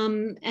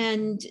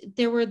 And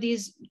there were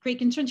these great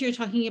concerns. You're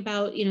talking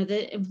about,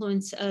 the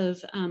influence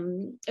of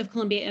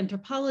Columbia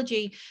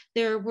anthropology.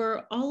 There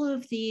were all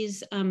of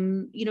these,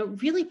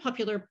 really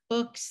popular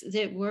books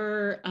that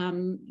were,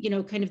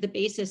 kind of the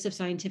basis of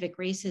scientific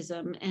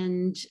racism.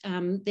 And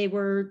they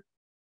were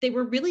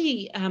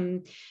really,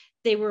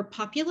 they were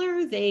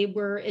popular. They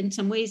were in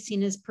some ways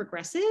seen as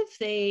progressive.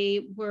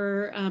 They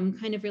were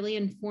kind of really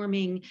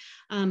informing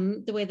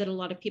the way that a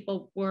lot of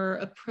people were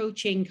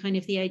approaching kind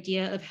of the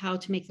idea of how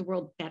to make the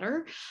world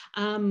better,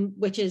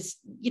 which is,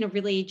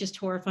 really just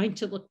horrifying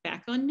to look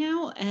back on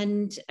now.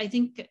 And I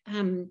think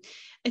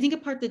a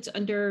part that's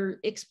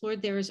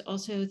underexplored there is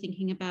also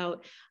thinking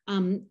about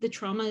the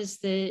traumas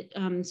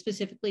that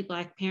specifically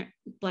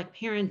Black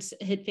parents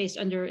had faced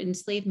under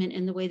enslavement,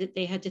 and the way that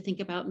they had to think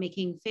about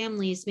making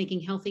families,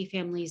 making healthy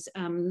families,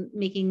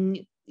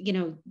 making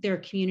their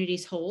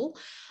communities whole,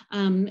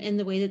 and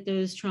the way that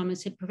those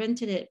traumas had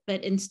prevented it.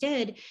 But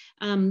instead,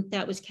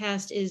 that was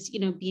cast as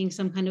being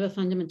some kind of a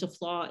fundamental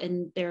flaw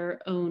in their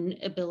own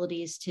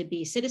abilities to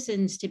be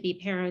citizens, to be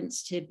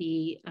parents, to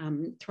be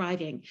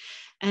thriving.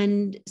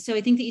 And so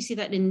I think that you see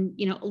that in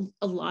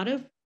a lot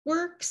of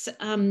works,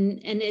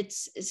 and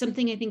it's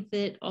something I think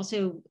that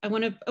also I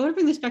want to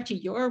bring this back to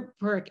your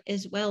work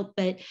as well.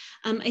 But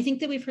I think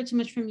that we've heard so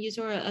much from you,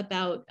 Zora,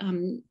 about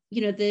the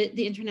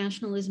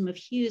internationalism of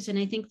hues, and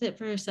I think that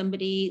for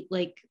somebody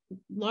like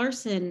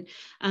Larson,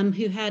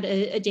 who had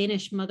a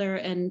Danish mother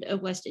and a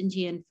West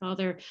Indian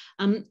father,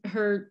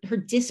 her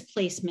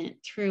displacement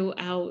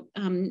throughout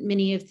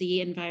many of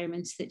the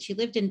environments that she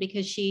lived in,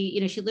 because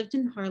she lived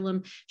in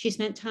Harlem, she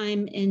spent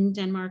time in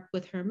Denmark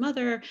with her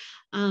mother,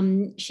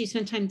 she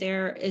spent time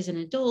there as an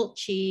adult,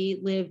 she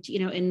lived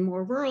in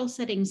more rural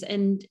settings,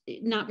 and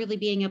not really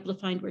being able to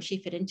find where she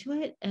fit into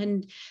it.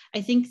 And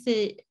I think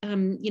that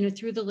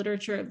through the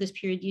literature of this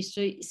period, you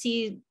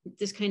see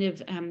this kind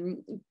of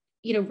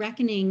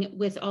reckoning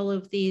with all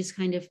of these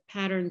kind of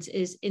patterns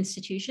as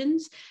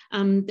institutions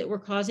that were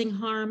causing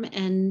harm,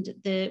 and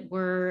that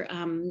were,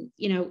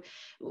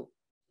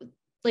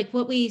 like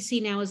what we see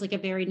now is like a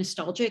very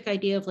nostalgic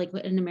idea of like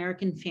an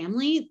American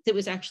family that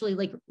was actually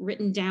like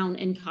written down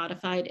and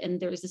codified. And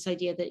there was this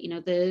idea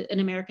that,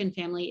 an American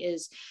family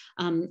is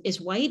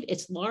white,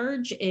 it's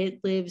large,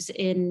 it lives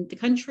in the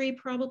country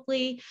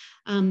probably.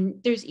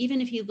 There's even,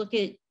 if you look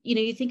at,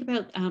 you think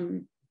about,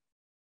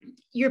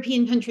 white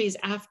European countries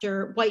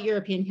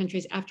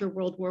after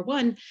World War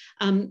I,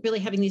 really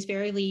having these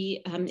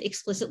very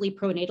explicitly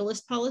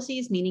pro-natalist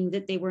policies, meaning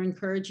that they were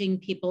encouraging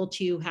people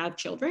to have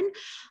children.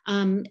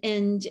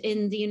 And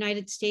in the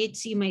United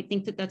States, you might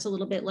think that that's a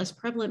little bit less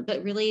prevalent,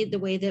 but really the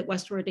way that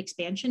westward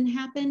expansion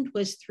happened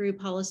was through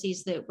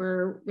policies that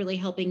were really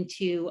helping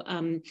to,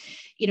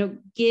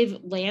 give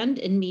land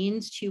and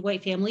means to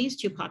white families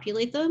to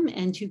populate them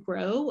and to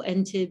grow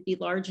and to be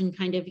large, and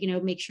kind of,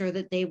 make sure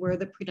that they were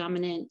the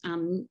predominant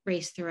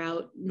race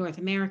throughout North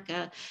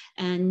America,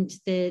 and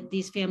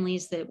these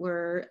families that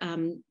were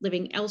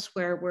living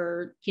elsewhere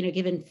were,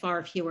 given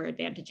far fewer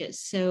advantages.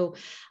 So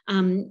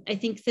I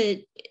think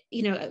that,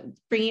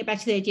 bringing it back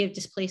to the idea of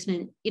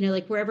displacement,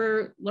 like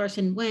wherever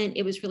Larson went,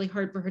 it was really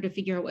hard for her to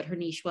figure out what her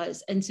niche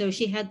was. And so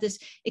she had this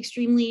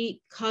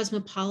extremely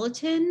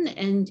cosmopolitan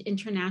and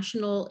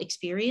international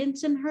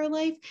experience in her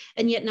life,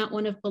 and yet not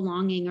one of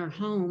belonging or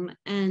home.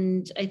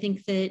 And I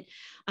think that,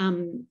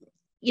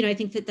 I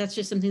think that that's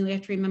just something we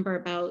have to remember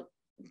about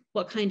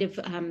what kind of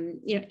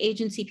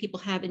agency people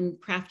have in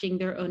crafting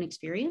their own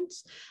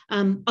experience.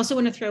 Also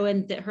want to throw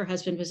in that her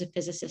husband was a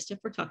physicist, if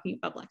we're talking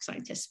about Black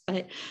scientists,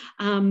 but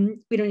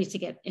we don't need to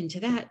get into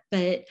that.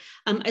 But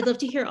I'd love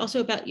to hear also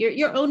about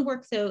your own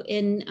work, though,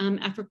 in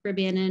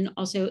Afro-Caribbean, and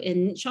also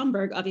in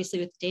Schomburg, obviously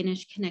with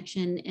Danish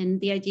connection,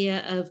 and the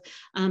idea of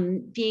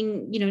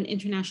being, an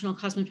international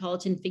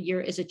cosmopolitan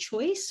figure is a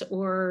choice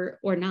or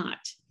not.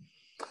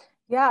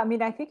 Yeah, I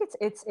mean, I think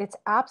it's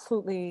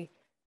absolutely,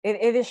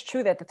 it is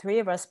true that the three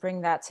of us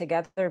bring that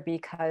together,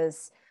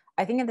 because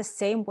I think in the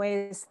same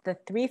ways, the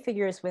three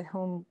figures with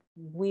whom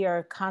we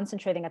are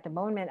concentrating at the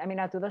moment, I mean,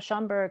 Arturo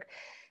Schomburg,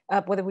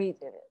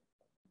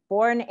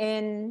 born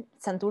in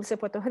Santurce,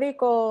 Puerto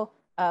Rico,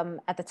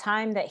 at the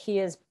time that he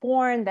is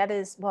born, that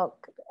is,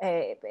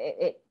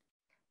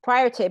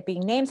 prior to it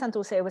being named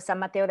Santurce, it was San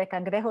Mateo de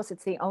Cangrejos.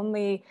 It's the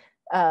only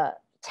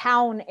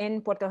town in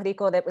Puerto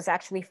Rico that was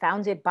actually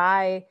founded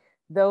by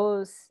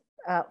those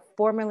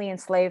formerly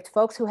enslaved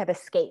folks who had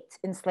escaped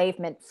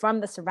enslavement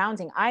from the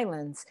surrounding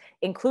islands,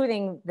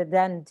 including the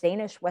then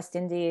Danish West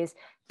Indies,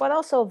 but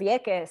also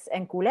Vieques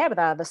and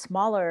Culebra, the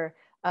smaller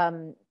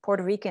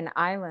Puerto Rican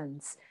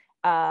islands.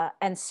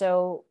 And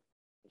so,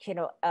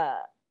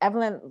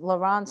 Evelyn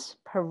Laurence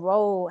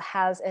Perot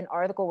has an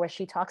article where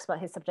she talks about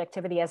his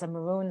subjectivity as a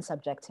maroon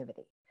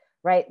subjectivity,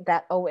 right?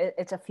 That,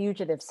 it's a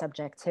fugitive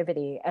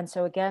subjectivity. And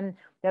so again,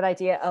 that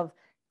idea of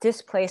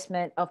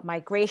displacement, of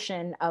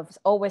migration, of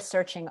always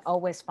searching,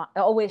 always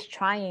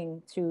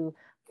trying to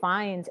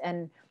find.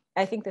 And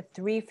I think the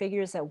three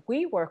figures that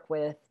we work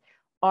with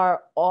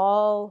are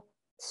all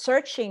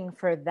searching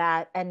for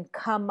that and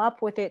come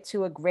up with it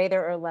to a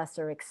greater or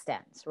lesser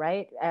extent,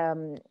 right?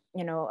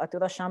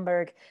 Arturo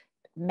Schomburg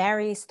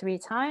marries 3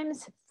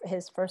 times.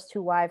 His first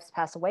 2 wives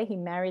pass away. He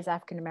marries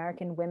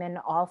African-American women,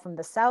 all from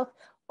the South,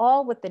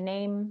 all with the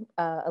name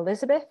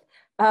Elizabeth.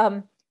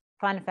 Fun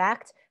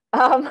fact.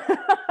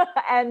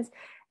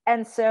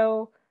 And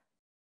so,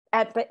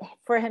 but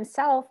for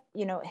himself,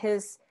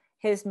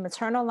 His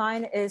maternal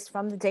line is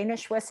from the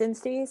Danish West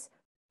Indies.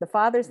 The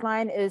father's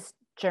line is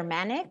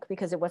Germanic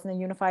because it wasn't a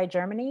unified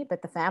Germany,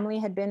 but the family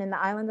had been in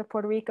the island of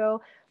Puerto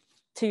Rico.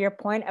 To your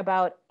point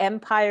about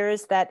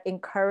empires that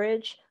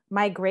encourage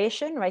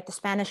migration, right? The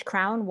Spanish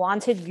crown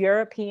wanted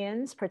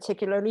Europeans,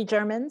 particularly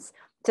Germans,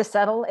 to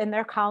settle in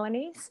their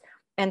colonies.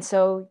 And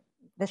so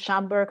the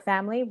Schomburg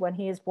family, when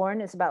he is born,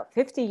 is about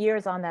 50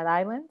 years on that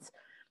island.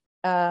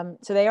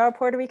 So they are a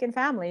Puerto Rican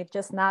family,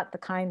 just not the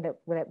kind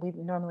that we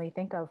normally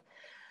think of.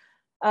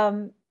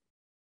 And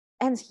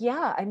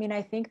yeah, I mean,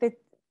 I think that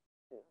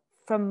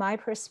from my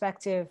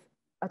perspective,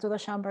 Arturo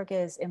Schomburg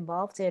is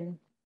involved in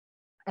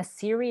a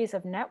series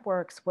of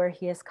networks where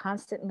he is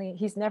constantly,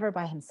 he's never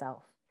by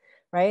himself,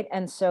 right?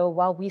 And so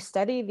while we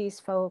study these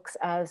folks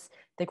as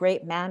the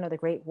great man or the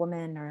great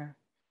woman, or,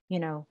 you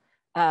know,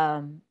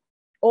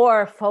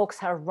 or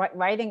folks are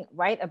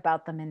write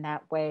about them in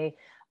that way,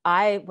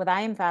 what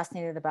I am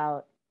fascinated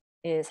about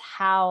is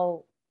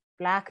how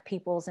Black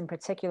peoples in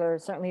particular,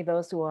 certainly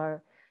those who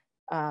are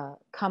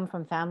come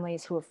from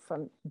families who are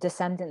from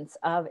descendants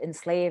of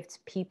enslaved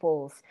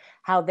peoples,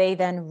 how they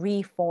then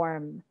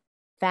reform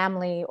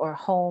family or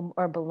home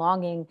or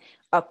belonging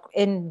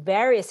in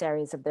various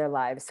areas of their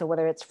lives. So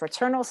whether it's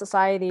fraternal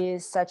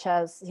societies, such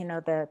as, you know,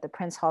 the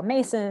Prince Hall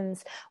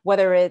Masons,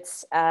 whether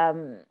it's,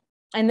 and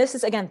this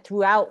is again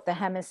throughout the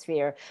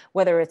hemisphere,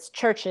 whether it's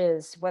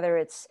churches, whether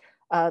it's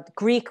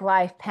Greek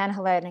life,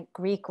 Pan-Hellenic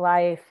Greek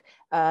life,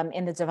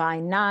 in the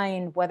Divine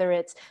Nine, whether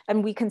it's,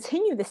 and we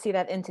continue to see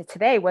that into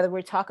today, whether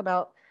we talk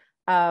about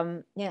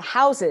you know,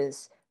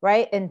 houses,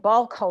 right, in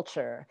ball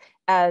culture,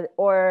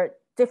 or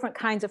different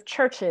kinds of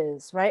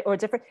churches, right, or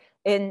different,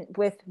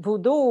 with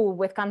voodoo,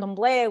 with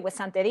candomblé, with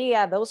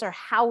santeria, those are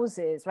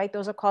houses, right,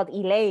 those are called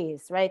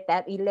iles, right,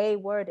 that ile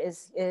word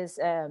is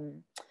a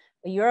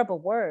Yoruba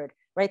word,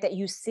 right, that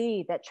you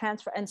see, that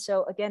transfer. And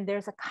so again,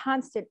 there's a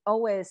constant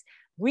always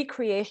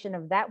recreation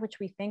of that which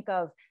we think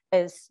of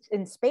as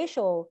in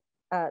spatial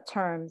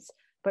terms,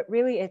 but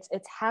really it's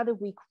how do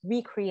we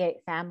recreate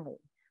family,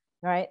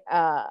 right?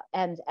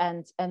 And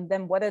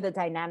then what are the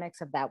dynamics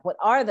of that? What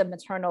are the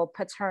maternal,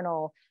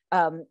 paternal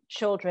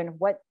children?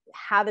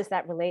 How does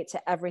that relate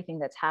to everything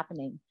that's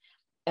happening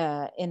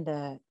in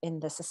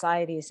the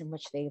societies in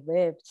which they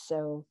lived?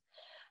 So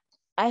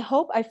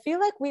I feel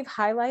like we've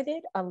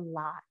highlighted a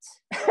lot,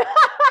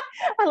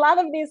 a lot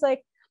of these,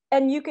 like,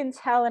 and you can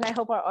tell, and I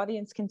hope our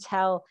audience can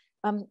tell,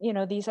 you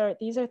know, these are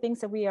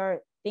things that we are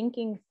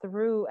thinking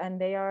through, and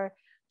they are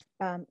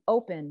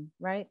open,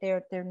 right?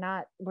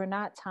 We're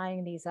not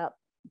tying these up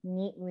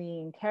neatly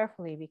and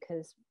carefully,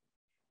 because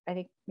I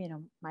think, you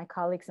know, my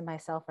colleagues and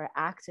myself are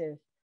active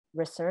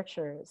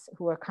researchers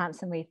who are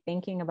constantly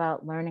thinking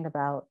about, learning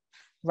about,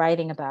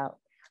 writing about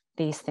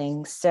these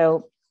things.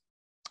 So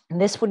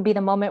this would be the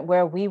moment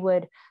where we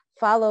would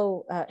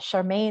follow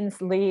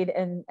Charmaine's lead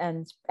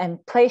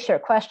and place your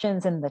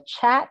questions in the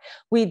chat.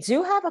 We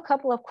do have a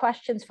couple of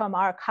questions from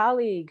our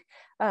colleague,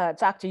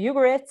 Dr.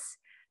 Ugoritz.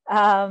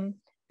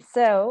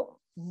 So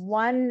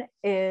one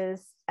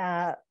is,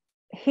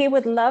 he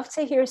would love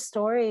to hear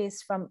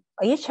stories from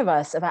each of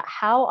us about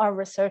how our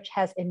research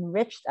has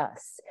enriched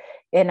us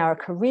in our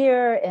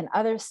career, in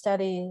other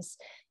studies,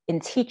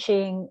 in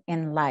teaching,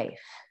 in life.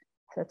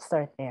 So let's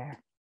start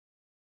there.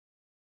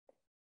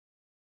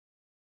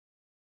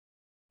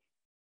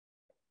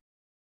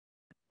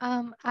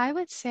 I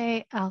would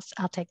say I'll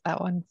take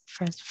that one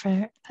first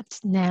for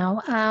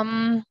now.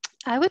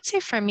 I would say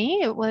for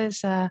me, it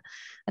was a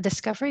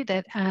discovery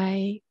that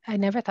I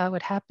never thought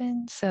would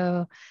happen.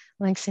 So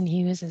Langston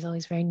Hughes is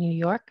always very New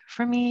York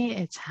for me.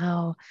 It's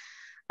how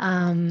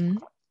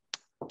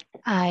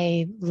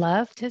I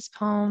loved his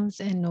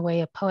poems in a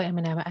way, a poet. I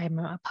mean, I'm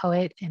a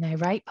poet and I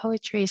write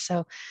poetry.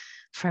 So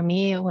for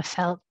me, it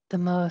felt the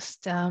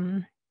most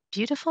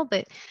beautiful,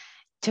 but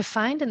to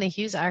find in the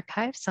Hughes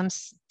archive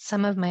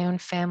some of my own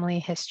family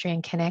history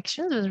and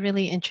connections was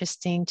really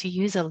interesting, to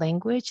use a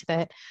language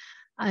that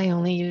I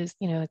only use,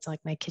 you know, it's like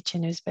my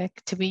kitchen Uzbek,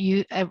 to be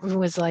used. It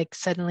was like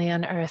suddenly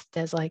unearthed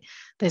as like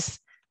this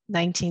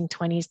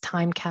 1920s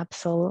time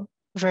capsule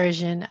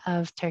version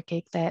of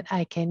Turkic that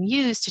I can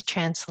use to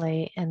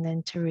translate and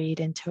then to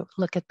read and to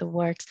look at the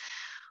works.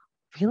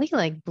 Really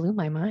like blew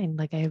my mind.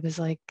 Like I was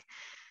like,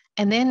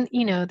 and then,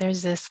 you know,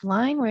 there's this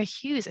line where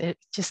Hughes, it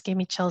just gave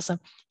me chills.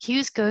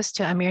 Hughes goes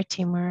to Amir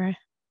Timur,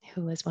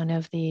 who was one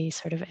of the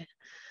sort of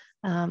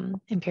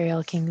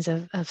imperial kings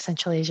of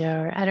Central Asia,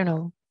 or I don't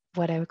know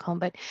what I would call him,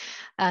 but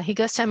he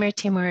goes to Amir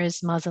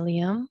Timur's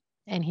mausoleum,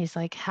 and he's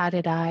like, how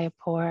did I, a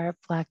poor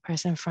Black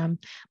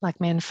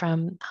man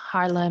from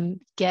Harlem,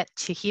 get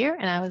to here?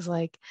 And I was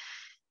like,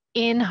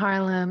 in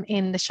Harlem,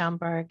 in the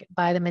Schomburg,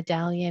 by the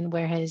medallion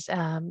where his,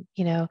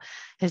 you know,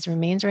 his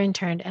remains were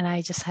interned. And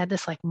I just had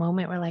this like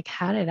moment where like,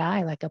 how did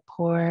I, like a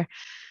poor,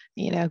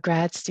 you know,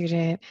 grad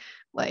student,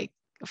 like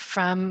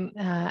from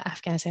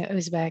Afghanistan,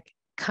 Uzbek,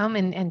 come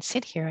and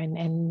sit here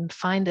and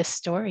find this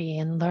story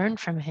and learn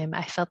from him.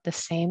 I felt the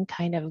same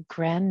kind of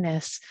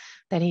grandness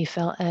that he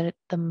felt at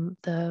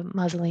the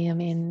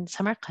mausoleum in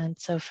Samarkand.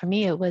 So for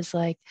me, it was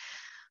like,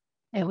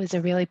 it was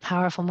a really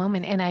powerful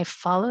moment. And I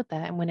followed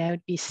that. And when I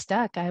would be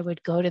stuck, I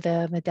would go to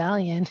the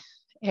medallion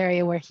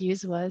area where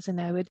Hughes was, and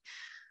I would,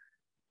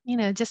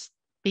 just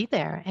be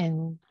there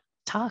and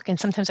talk. And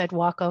sometimes I'd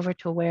walk over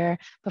to where,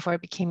 before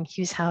it became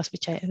Hughes' house,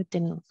 which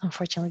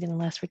unfortunately didn't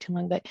last for too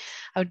long, but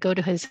I would go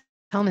to his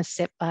home and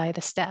sit by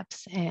the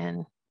steps.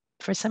 And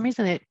for some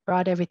reason, it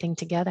brought everything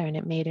together and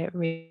it made it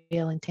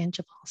real and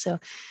tangible. So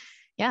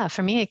yeah,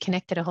 for me, it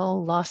connected a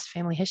whole lost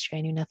family history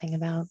I knew nothing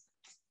about.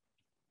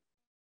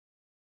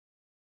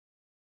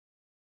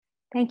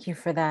 Thank you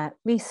for that,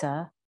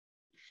 Lisa.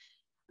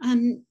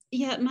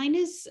 Yeah, mine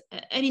is,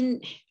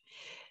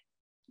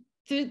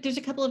 there's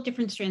a couple of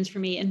different strands for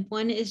me. And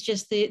one is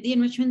just the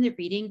enrichment that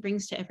reading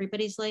brings to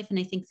everybody's life. And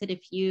I think that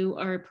if you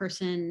are a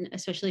person,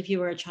 especially if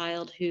you are a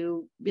child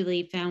who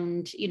really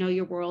found,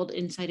 your world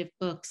inside of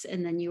books,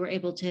 and then you were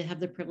able to have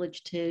the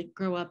privilege to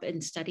grow up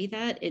and study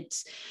that,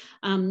 it's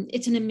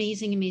an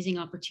amazing, amazing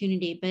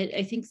opportunity. But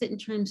I think that in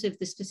terms of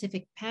the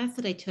specific path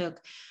that I took,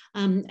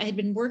 I had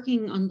been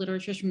working on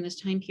literatures from this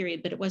time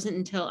period, but it wasn't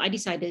until I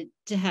decided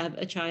to have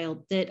a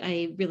child that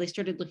I really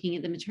started looking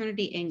at the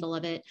maternity angle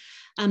of it.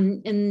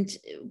 And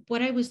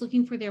what I was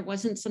looking for there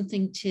wasn't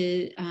something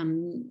to,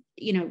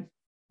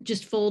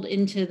 just fold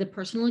into the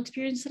personal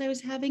experience that I was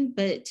having,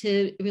 but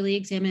to really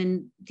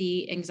examine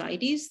the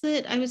anxieties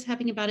that I was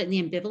having about it and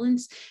the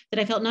ambivalence that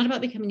I felt, not about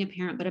becoming a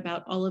parent, but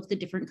about all of the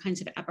different kinds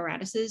of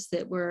apparatuses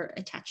that were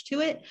attached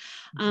to it.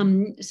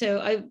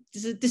 So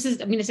this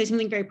is, I'm going to say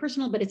something very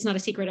personal, but it's not a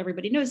secret.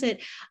 Everybody knows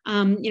it.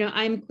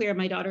 I'm queer.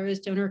 My daughter is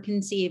donor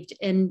conceived,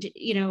 and,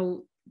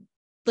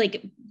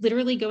 like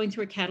literally going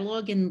through a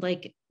catalog and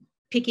like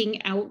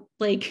picking out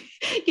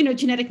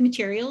genetic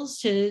materials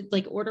to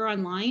like order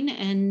online.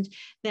 And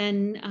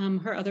then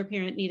her other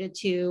parent needed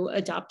to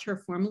adopt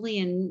her formally.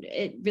 And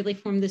it really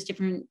formed this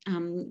different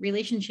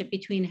relationship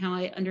between how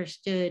I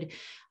understood,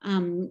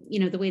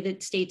 the way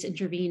that states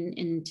intervene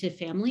into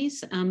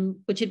families,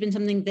 which had been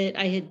something that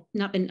I had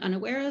not been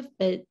unaware of,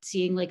 but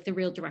seeing like the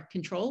real direct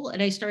control.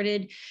 And I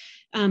started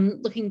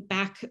looking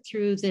back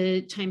through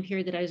the time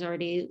period that I was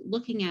already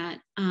looking at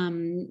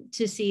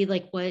to see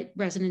like what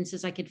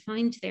resonances I could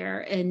find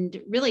there. And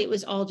really it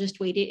was all just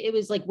waiting. It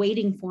was like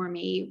waiting for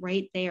me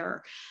right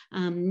there.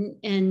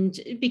 And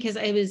because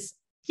I was,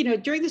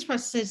 during this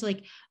process, I was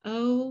like,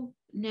 oh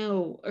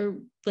no, or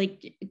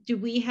like, do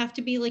we have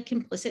to be like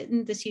complicit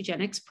in this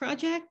eugenics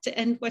project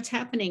and what's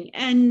happening?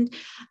 And,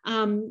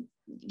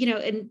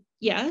 and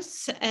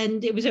yes,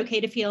 and it was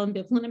okay to feel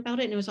ambivalent about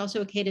it. And it was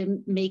also okay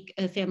to make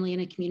a family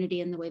and a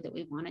community in the way that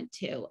we wanted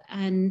to.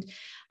 And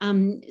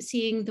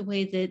seeing the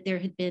way that there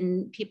had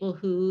been people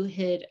who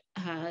had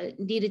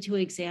needed to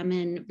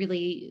examine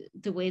really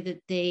the way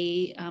that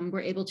they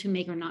were able to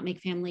make or not make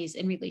families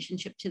in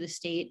relationship to the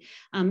state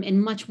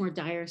in much more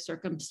dire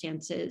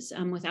circumstances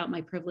without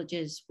my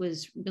privileges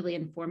was really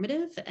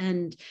informative.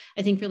 And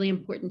I think really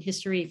important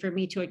history for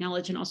me to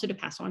acknowledge and also to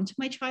pass on to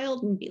my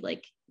child and be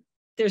like,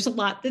 there's a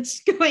lot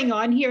that's going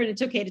on here and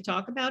it's okay to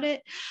talk about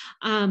it.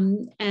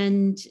 So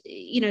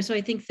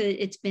I think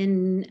that it's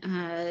been,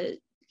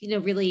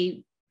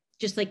 really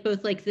just like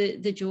both like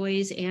the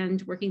joys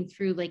and working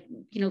through like,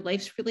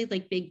 life's really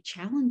like big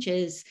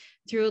challenges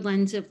through a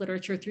lens of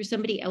literature, through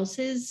somebody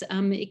else's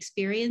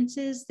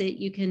experiences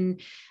that you can,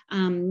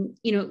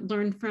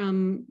 learn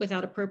from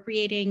without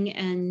appropriating,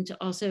 and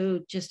also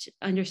just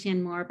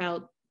understand more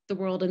about the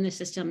world and the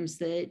systems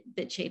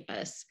that shape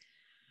us.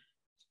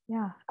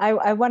 Yeah,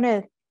 I want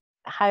to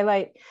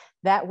highlight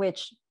that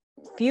which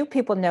few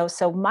people know.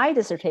 So my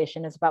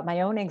dissertation is about my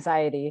own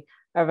anxiety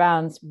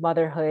around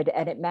motherhood,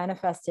 and it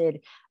manifested,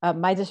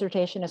 my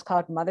dissertation is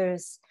called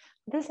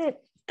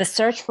The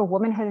Search for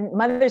Womanhood,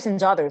 Mothers and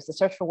Daughters, The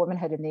Search for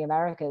Womanhood in the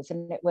Americas.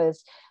 And it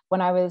was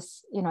when I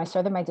was, I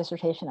started my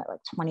dissertation at like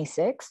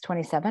 26,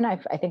 27. I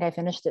think I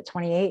finished at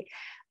 28.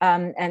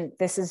 And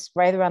this is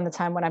right around the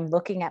time when I'm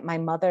looking at my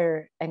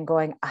mother and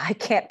going, I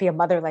can't be a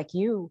mother like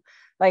you.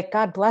 Like,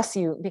 God bless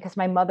you, because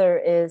my mother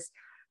is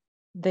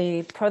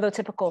the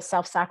prototypical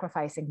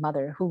self-sacrificing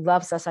mother who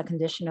loves us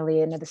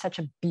unconditionally. And it is such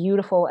a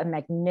beautiful and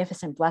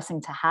magnificent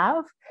blessing to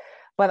have.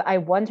 But I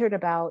wondered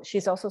about,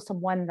 she's also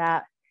someone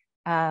that,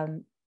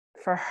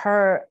 for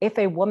her, if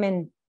a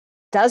woman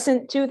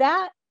doesn't do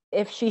that,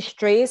 if she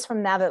strays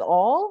from that at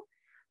all,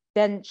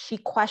 then she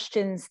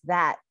questions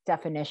that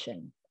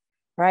definition,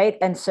 right?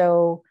 And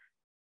so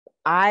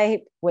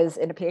I was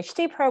in a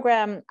PhD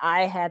program.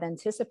 I had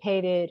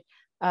anticipated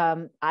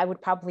I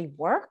would probably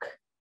work,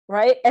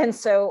 right? And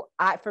so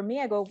for me,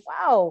 I go,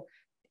 wow,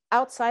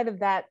 outside of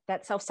that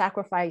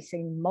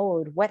self-sacrificing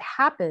mode, what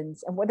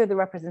happens and what are the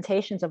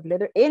representations of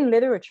in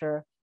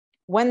literature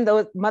when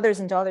those mothers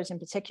and daughters in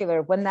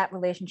particular, when that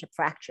relationship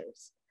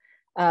fractures?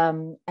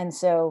 And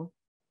so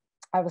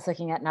I was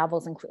looking at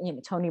novels,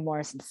 including Toni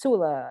Morrison's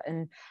Sula,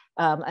 and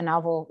a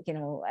novel,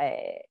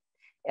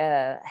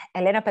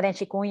 Helena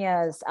Parente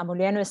Cunha's A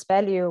Mulher no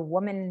Espelho,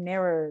 Woman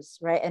Mirrors,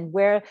 right? And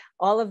where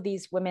all of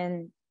these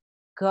women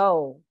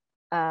go.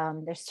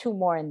 There's two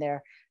more in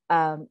there.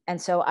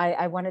 And so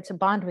I wanted to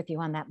bond with you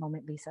on that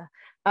moment, Lisa.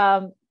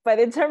 But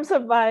in terms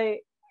of my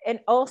and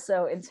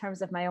also in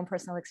terms of my own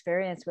personal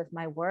experience with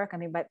my work, I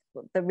mean, but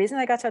the reason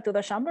I got to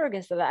Arturo Schomburg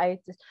is that I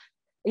just,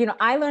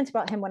 I learned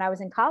about him when I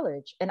was in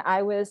college, and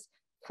I was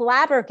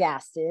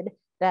flabbergasted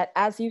that,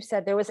 as you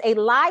said, there was a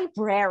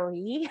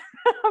library,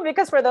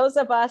 because for those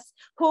of us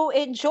who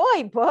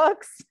enjoy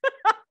books,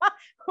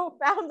 who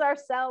found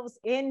ourselves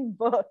in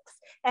books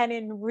and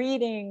in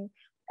reading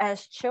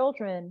as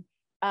children,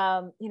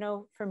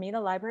 for me, the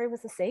library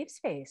was a safe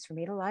space. For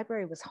me, the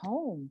library was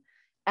home.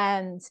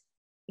 And,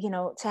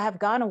 to have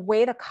gone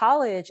away to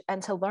college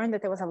and to learn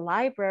that there was a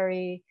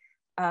library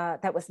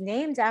that was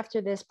named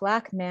after this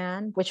Black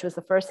man, which was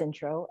the first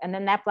intro. And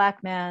then that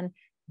Black man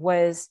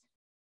was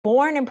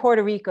born in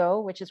Puerto Rico,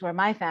 which is where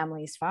my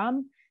family is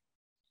from.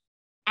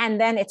 And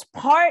then it's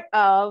part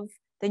of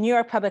the New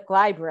York Public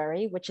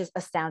Library, which is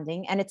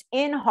astounding. And it's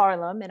in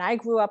Harlem. And I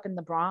grew up in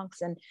the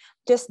Bronx, and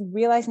just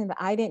realizing that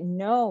I didn't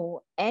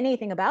know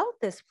anything about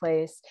this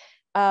place.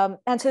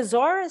 And to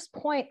Zora's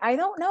point, I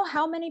don't know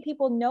how many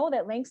people know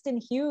that Langston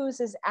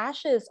Hughes's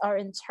ashes are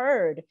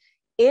interred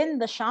in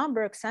the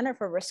Schomburg Center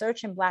for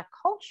Research in Black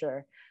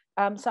Culture.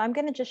 So I'm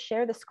going to just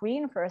share the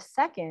screen for a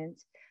second,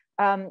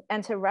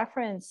 and to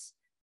reference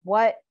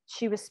what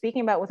she was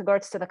speaking about with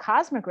regards to the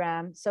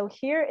cosmogram. So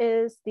here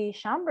is the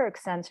Schomburg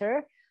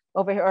Center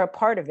over here, or a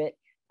part of it.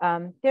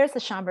 There's the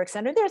Schomburg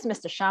Center. There's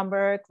Mr.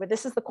 Schomburg, but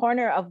this is the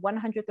corner of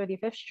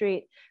 135th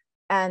Street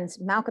and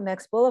Malcolm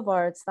X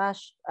Boulevard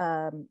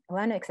 /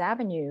 Lenox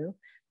Avenue.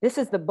 This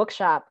is the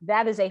bookshop.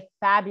 That is a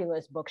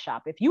fabulous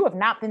bookshop. If you have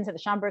not been to the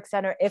Schomburg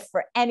Center, if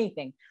for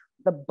anything,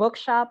 the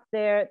bookshop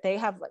there, they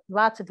have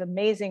lots of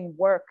amazing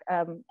work,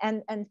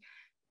 and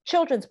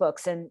children's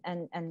books and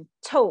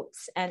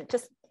totes, and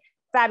just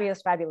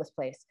fabulous, fabulous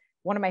place.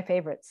 One of my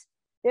favorites.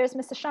 There's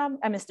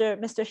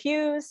Mr.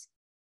 Hughes,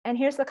 and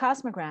here's the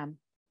cosmogram.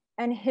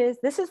 And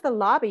this is the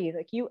lobby.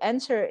 Like, you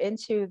enter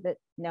into the,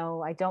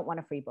 no, I don't want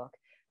a free book.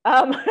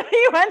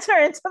 You enter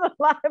into the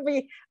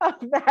lobby of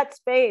that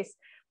space,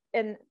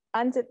 and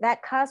under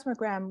that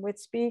cosmogram,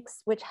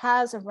 which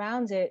has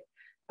around it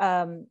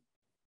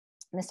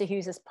Mr.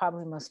 Hughes'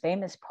 probably most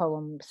famous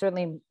poem,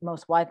 certainly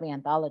most widely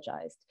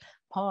anthologized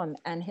poem,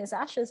 and his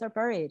ashes are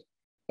buried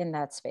in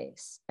that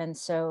space. And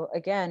so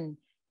again,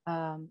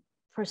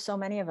 for so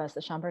many of us,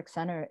 the Schomburg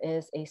Center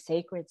is a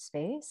sacred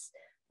space.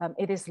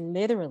 It is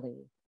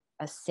literally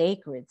a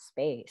sacred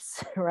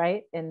space,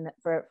 right?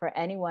 For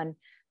anyone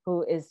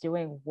who is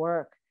doing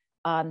work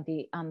on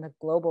the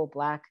global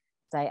Black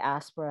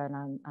diaspora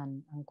and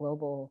on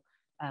global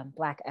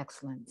Black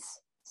excellence.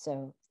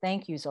 So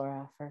thank you,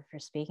 Zora, for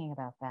speaking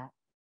about that.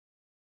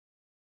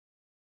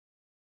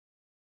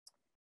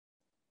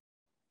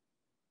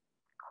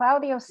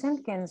 Claudio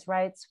Simpkins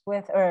writes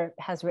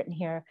has written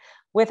here,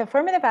 with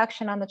affirmative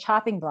action on the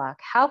chopping block,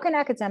 how can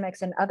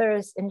academics and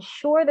others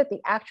ensure that the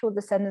actual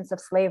descendants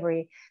of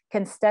slavery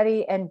can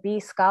study and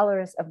be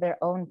scholars of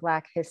their own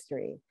Black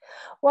history?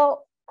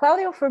 Well,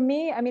 Claudio, for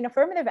me, I mean,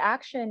 affirmative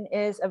action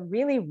is a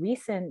really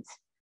recent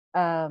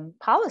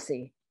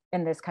policy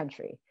in this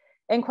country.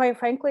 And quite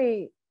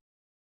frankly,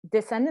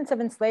 descendants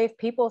of enslaved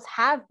peoples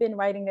have been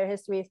writing their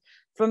histories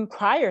from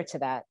prior to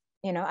that.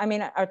 I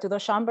mean, Arturo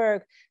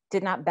Schomburg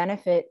did not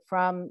benefit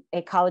from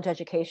a college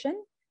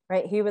education,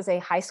 right? He was a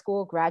high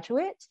school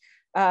graduate.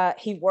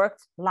 He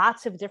worked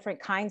lots of different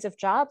kinds of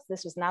jobs.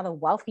 This was not a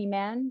wealthy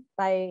man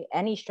by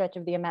any stretch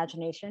of the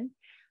imagination.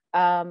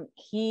 What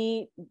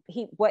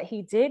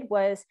he did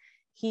was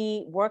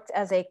he worked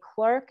as a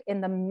clerk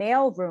in the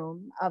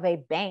mailroom of a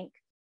bank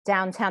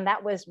downtown.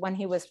 That was when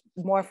he was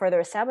more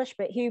further established,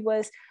 but he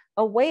was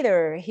a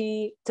waiter.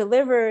 He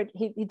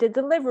did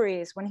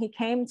deliveries. When he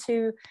came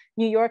to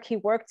New York, he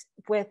worked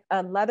with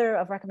a letter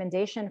of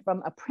recommendation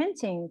from a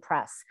printing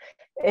press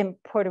in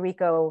Puerto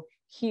Rico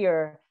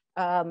here.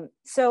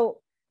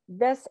 So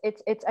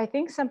I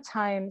think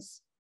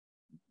sometimes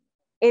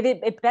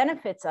it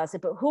benefits us,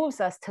 it behooves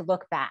us to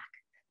look back,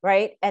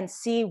 right? And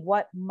see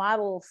what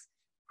models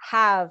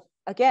have,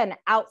 again,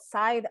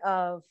 outside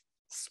of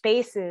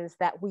spaces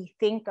that we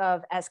think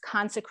of as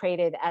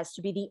consecrated as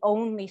to be the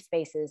only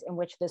spaces in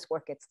which this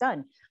work gets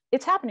done.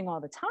 It's happening all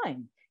the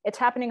time. It's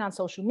happening on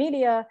social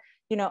media,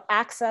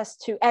 access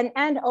to,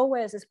 and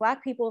always as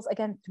Black peoples,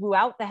 again,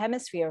 throughout the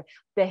hemisphere,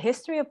 the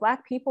history of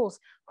Black peoples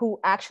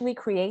who actually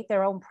create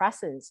their own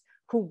presses,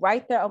 who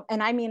write their own,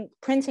 and I mean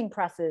printing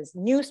presses,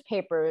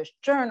 newspapers,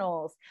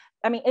 journals.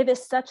 I mean, it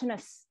is such an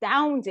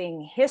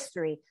astounding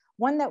history,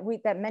 one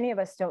that many of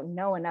us don't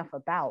know enough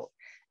about.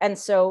 And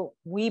so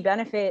we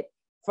benefit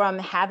from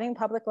having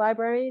public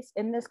libraries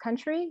in this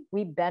country.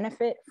 We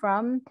benefit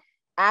from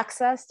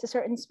access to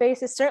certain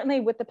spaces.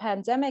 Certainly with the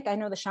pandemic, I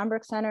know the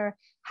Schomburg Center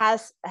and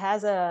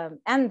the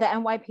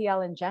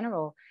NYPL in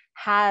general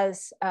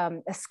has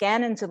a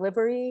scan and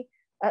delivery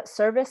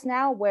service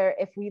now, where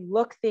if we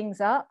look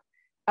things up,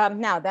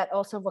 now that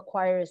also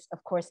requires,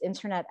 of course,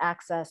 internet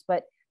access,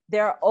 but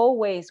there are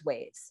always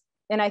ways.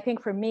 And I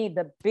think for me,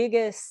 the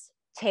biggest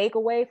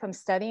takeaway from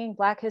studying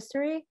Black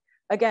history,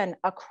 again,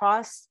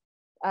 across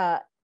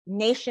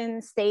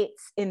nation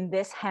states in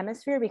this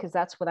hemisphere, because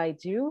that's what I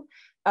do,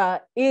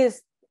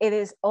 is it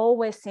is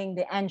always seeing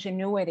the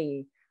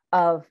ingenuity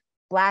of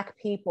Black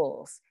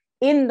peoples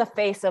in the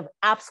face of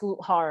absolute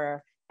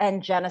horror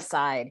and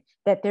genocide,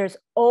 that there's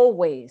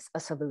always a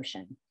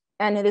solution.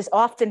 And it is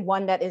often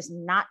one that is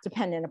not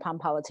dependent upon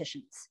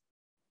politicians,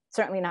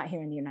 certainly not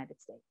here in the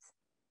United States.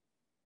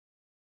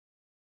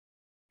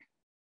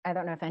 I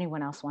don't know if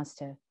anyone else wants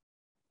to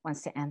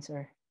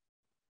answer.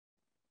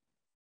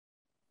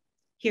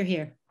 Hear,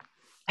 hear.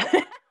 Okay.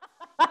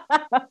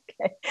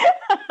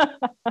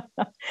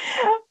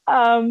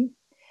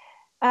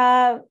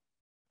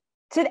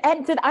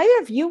 Did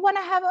either of you want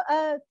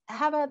to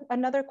have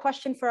another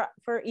question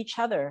for each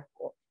other,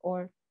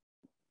 or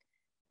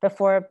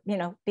before, you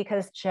know,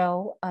 because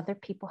Joe, other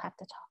people have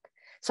to talk.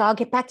 So I'll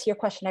get back to your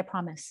question, I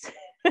promise.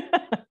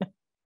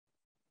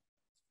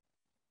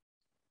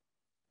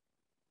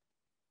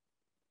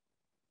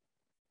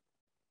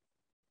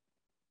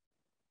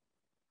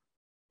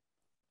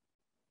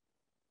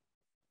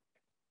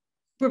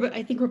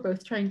 I think we're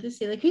both trying to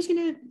say, like, who's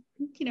gonna,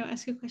 you know,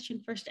 ask a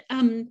question first.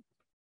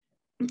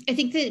 I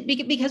think that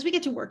because we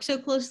get to work so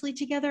closely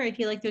together, I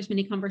feel like there's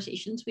many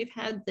conversations we've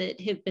had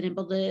that have been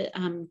able to,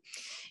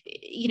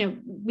 you know,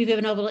 we've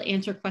been able to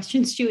answer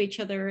questions to each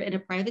other in a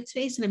private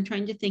space. And I'm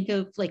trying to think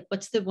of, like,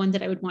 what's the one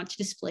that I would want to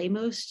display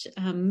most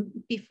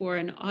before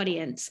an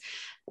audience,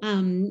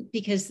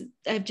 because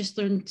I've just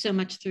learned so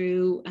much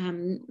through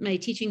my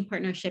teaching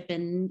partnership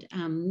and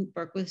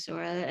work with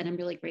Zora, and I'm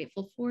really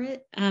grateful for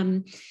it.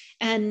 You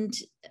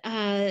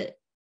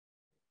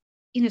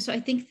know, so I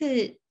think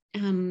that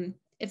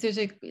if there's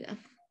I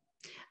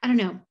don't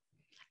know,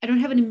 I don't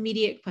have an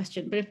immediate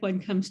question, but if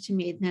one comes to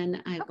me,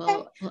 then I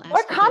will ask.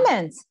 Or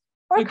comments,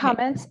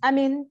 comments. I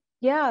mean,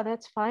 yeah,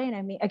 that's fine.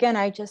 I mean, again,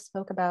 I just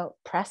spoke about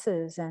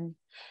presses and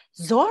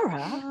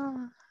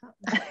Zora.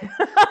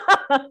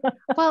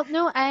 Well,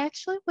 no, I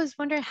actually was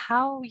wondering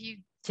how you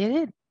did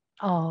it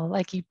all.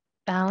 Like, you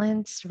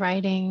balanced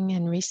writing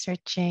and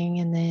researching,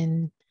 and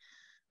then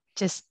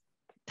just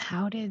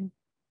how did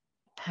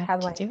you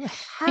do it?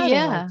 How do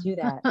I do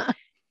that?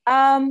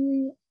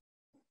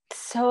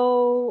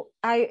 So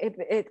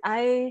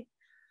I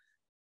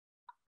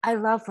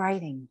love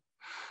writing,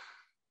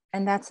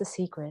 and that's a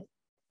secret,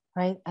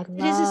 right?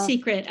 It is a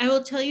secret. I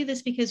will tell you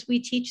this because we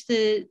teach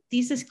the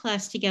thesis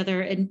class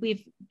together, and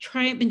we've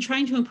been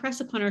trying to impress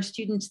upon our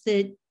students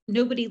that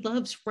nobody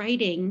loves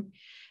writing.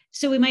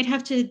 So we might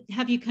have to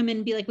have you come in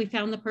and be like, we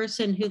found the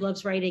person who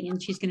loves writing,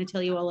 and she's going to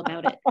tell you all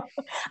about it.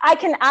 I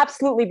can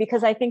absolutely,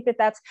 because I think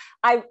that's,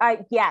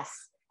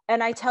 yes.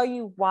 And I tell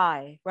you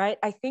why, right?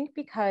 I think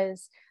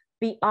because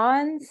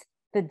beyond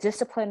the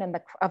discipline and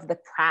of the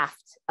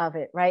craft of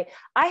it, right?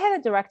 I had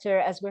a director,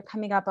 as we're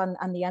coming up on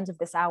the end of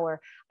this hour,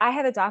 I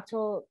had a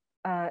doctoral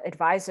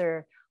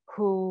advisor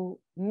who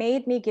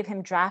made me give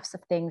him drafts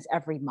of things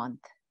every month.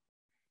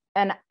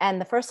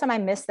 And the first time I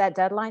missed that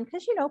deadline,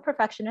 because, you know,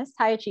 perfectionists,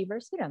 high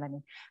achievers, you know what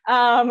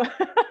I mean,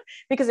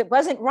 because it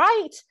wasn't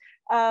right.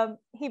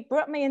 He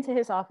brought me into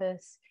his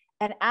office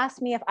and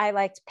asked me if I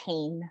liked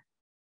pain.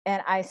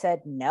 And I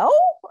said, no.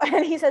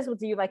 And he says, well,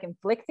 do you like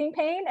inflicting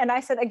pain? And I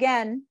said,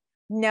 again,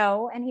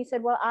 no. And he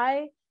said, well,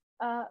 I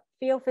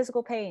feel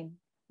physical pain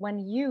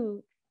when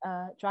you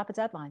drop a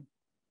deadline.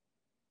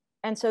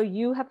 And so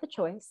you have the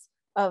choice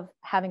of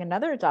having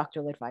another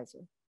doctoral advisor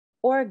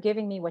or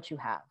giving me what you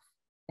have.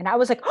 And I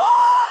was like,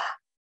 oh!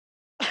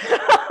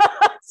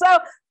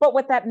 But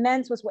what that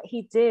meant was, what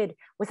he did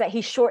was that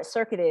he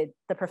short-circuited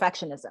the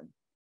perfectionism,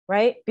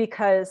 right?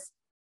 Because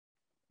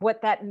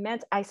what that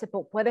meant, I said,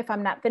 but what if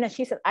I'm not finished?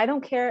 He said, I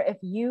don't care if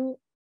you're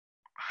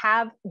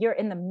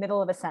in the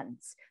middle of a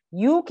sentence.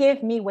 You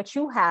give me what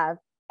you have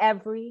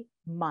every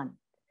month.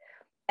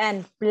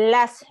 And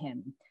bless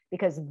him,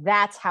 because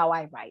that's how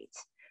I write.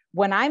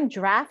 When I'm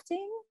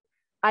drafting,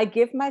 I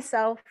give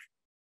myself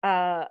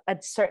a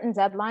certain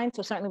deadline.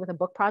 So certainly with a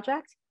book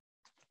project,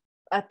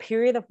 a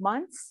period of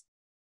months,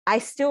 I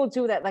still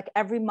do that, like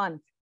every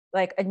month,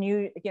 like a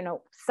new, you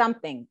know,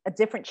 something, a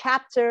different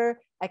chapter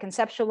I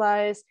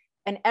conceptualize,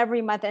 and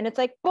every month. And it's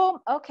like, boom,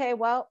 okay,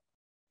 well,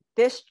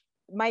 this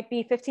might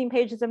be 15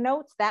 pages of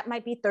notes. That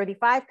might be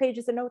 35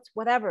 pages of notes,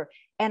 whatever.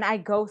 And I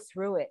go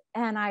through it,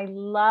 and I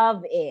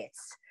love it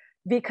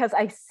because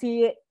I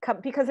see it come,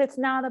 because it's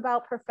not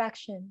about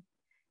perfection,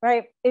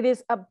 right? It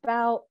is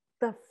about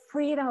the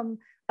freedom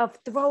of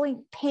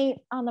throwing paint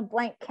on a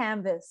blank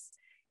canvas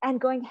and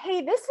going,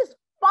 hey, this is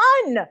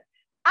fun.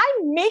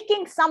 I'm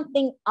making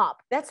something up.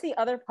 That's the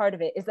other part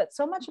of it, is that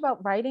so much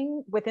about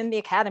writing within the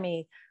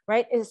academy,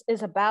 right, is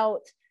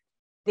about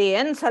the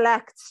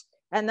intellect.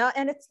 And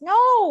it's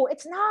no,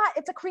 it's not.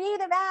 It's a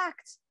creative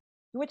act.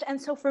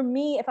 And so for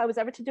me, if I was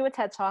ever to do a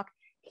TED Talk,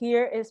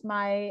 here is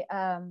my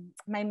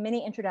my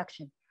mini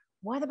introduction.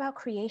 What about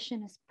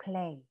creation is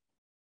play?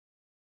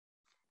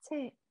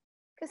 That's it,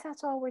 because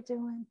that's all we're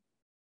doing.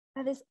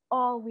 That is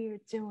all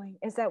we're doing,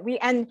 is that we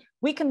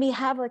can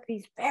have like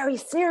these very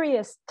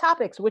serious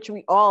topics, which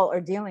we all are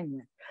dealing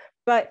with.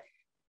 But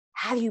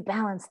how do you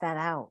balance that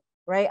out,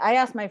 right? I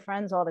ask my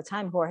friends all the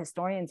time who are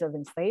historians of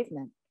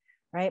enslavement,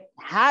 right?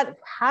 How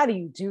do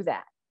you do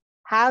that?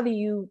 How do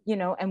you, you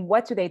know, and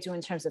what do they do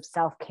in terms of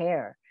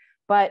self-care?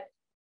 But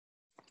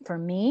for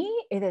me,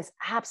 it is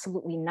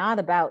absolutely not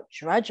about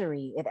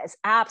drudgery. It is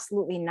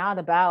absolutely not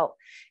about,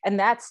 and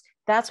that's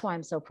why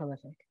I'm so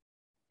prolific,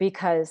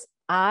 because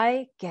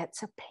I get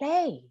to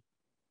play.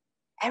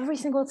 Every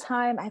single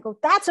time I go,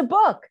 that's a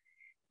book,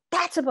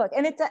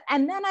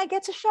 and then I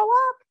get to show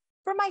up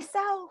for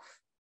myself,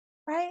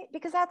 right?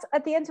 Because that's,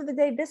 at the end of the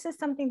day, this is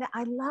something that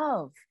I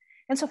love.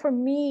 And so for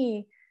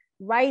me,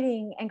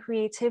 writing and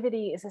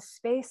creativity is a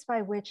space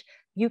by which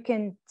you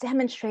can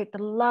demonstrate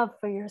the love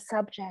for your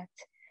subject.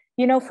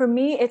 You know, for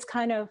me, it's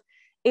kind of,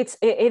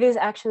 it is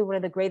actually one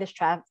of the greatest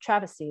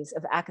travesties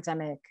of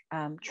academic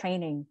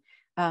training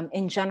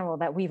in general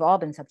that we've all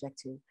been subject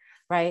to,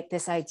 right?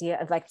 This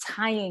idea of like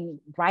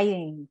tying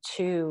writing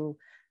to,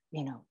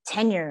 you know,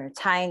 tenure,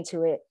 tying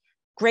to it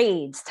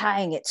grades,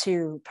 tying it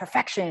to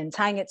perfection,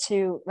 tying it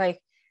to like,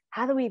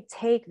 how do we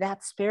take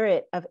that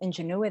spirit of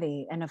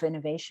ingenuity and of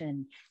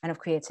innovation and of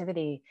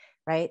creativity,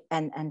 right?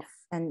 And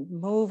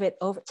move it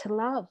over to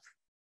love.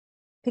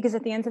 Because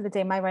at the end of the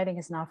day, my writing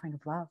is an offering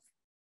of love.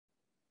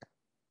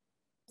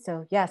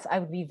 So yes, I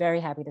would be very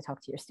happy to talk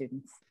to your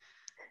students.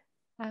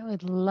 I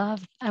would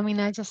love, I mean,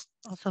 I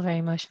feel very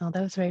emotional.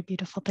 That was very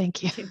beautiful.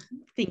 Thank you.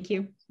 Thank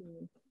you.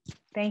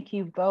 Thank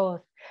you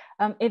both.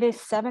 It is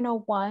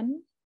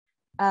 7:01.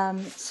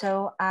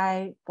 So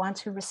I want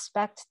to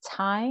respect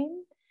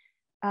time.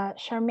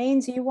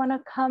 Charmaine, do you want to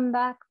come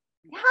back?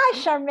 Hi,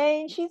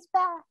 Charmaine, she's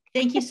back.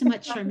 Thank you so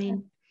much,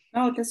 Charmaine.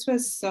 Oh, this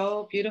was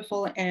so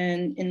beautiful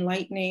and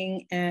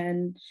enlightening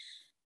and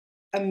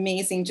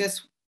amazing.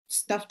 Just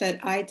stuff that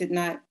I did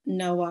not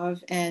know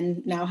of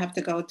and now have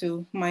to go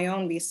do my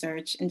own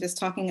research, and just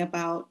talking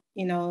about,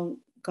 you know,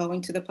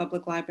 going to the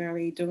public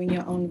library, doing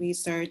your own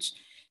research,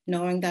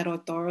 knowing that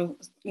author,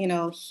 you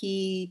know,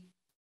 he,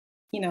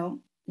 you know,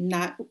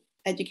 not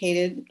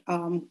educated,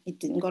 he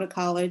didn't go to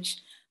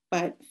college,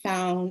 but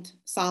found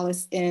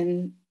solace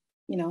in,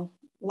 you know,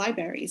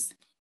 libraries.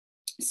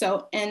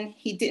 So, and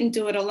he didn't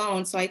do it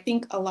alone. So I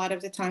think a lot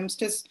of the times,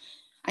 just,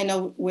 I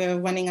know we're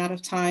running out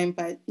of time,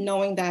 but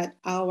knowing that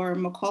our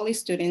Macaulay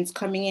students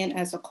coming in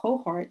as a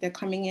cohort, they're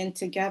coming in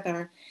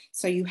together.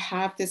 So you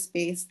have this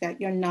space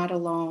that you're not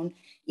alone.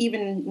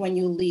 Even when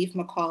you leave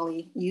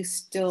Macaulay, you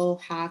still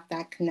have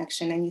that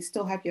connection, and you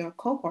still have your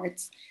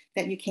cohorts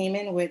that you came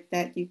in with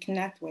that you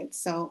connect with.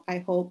 So I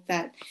hope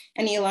that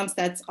any alums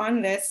that's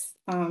on this,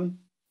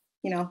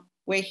 you know,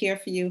 we're here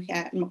for you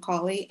at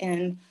Macaulay,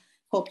 and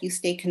hope you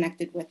stay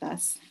connected with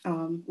us.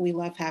 We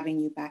love having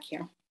you back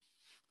here.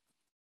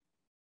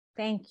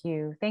 Thank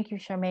you. Thank you,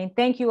 Charmaine.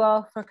 Thank you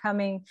all for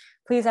coming.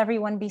 Please,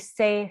 everyone, be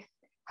safe.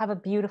 Have a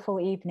beautiful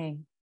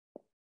evening.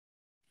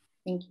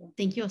 Thank you.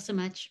 Thank you all so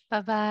much.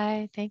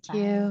 Bye-bye. Thank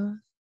you.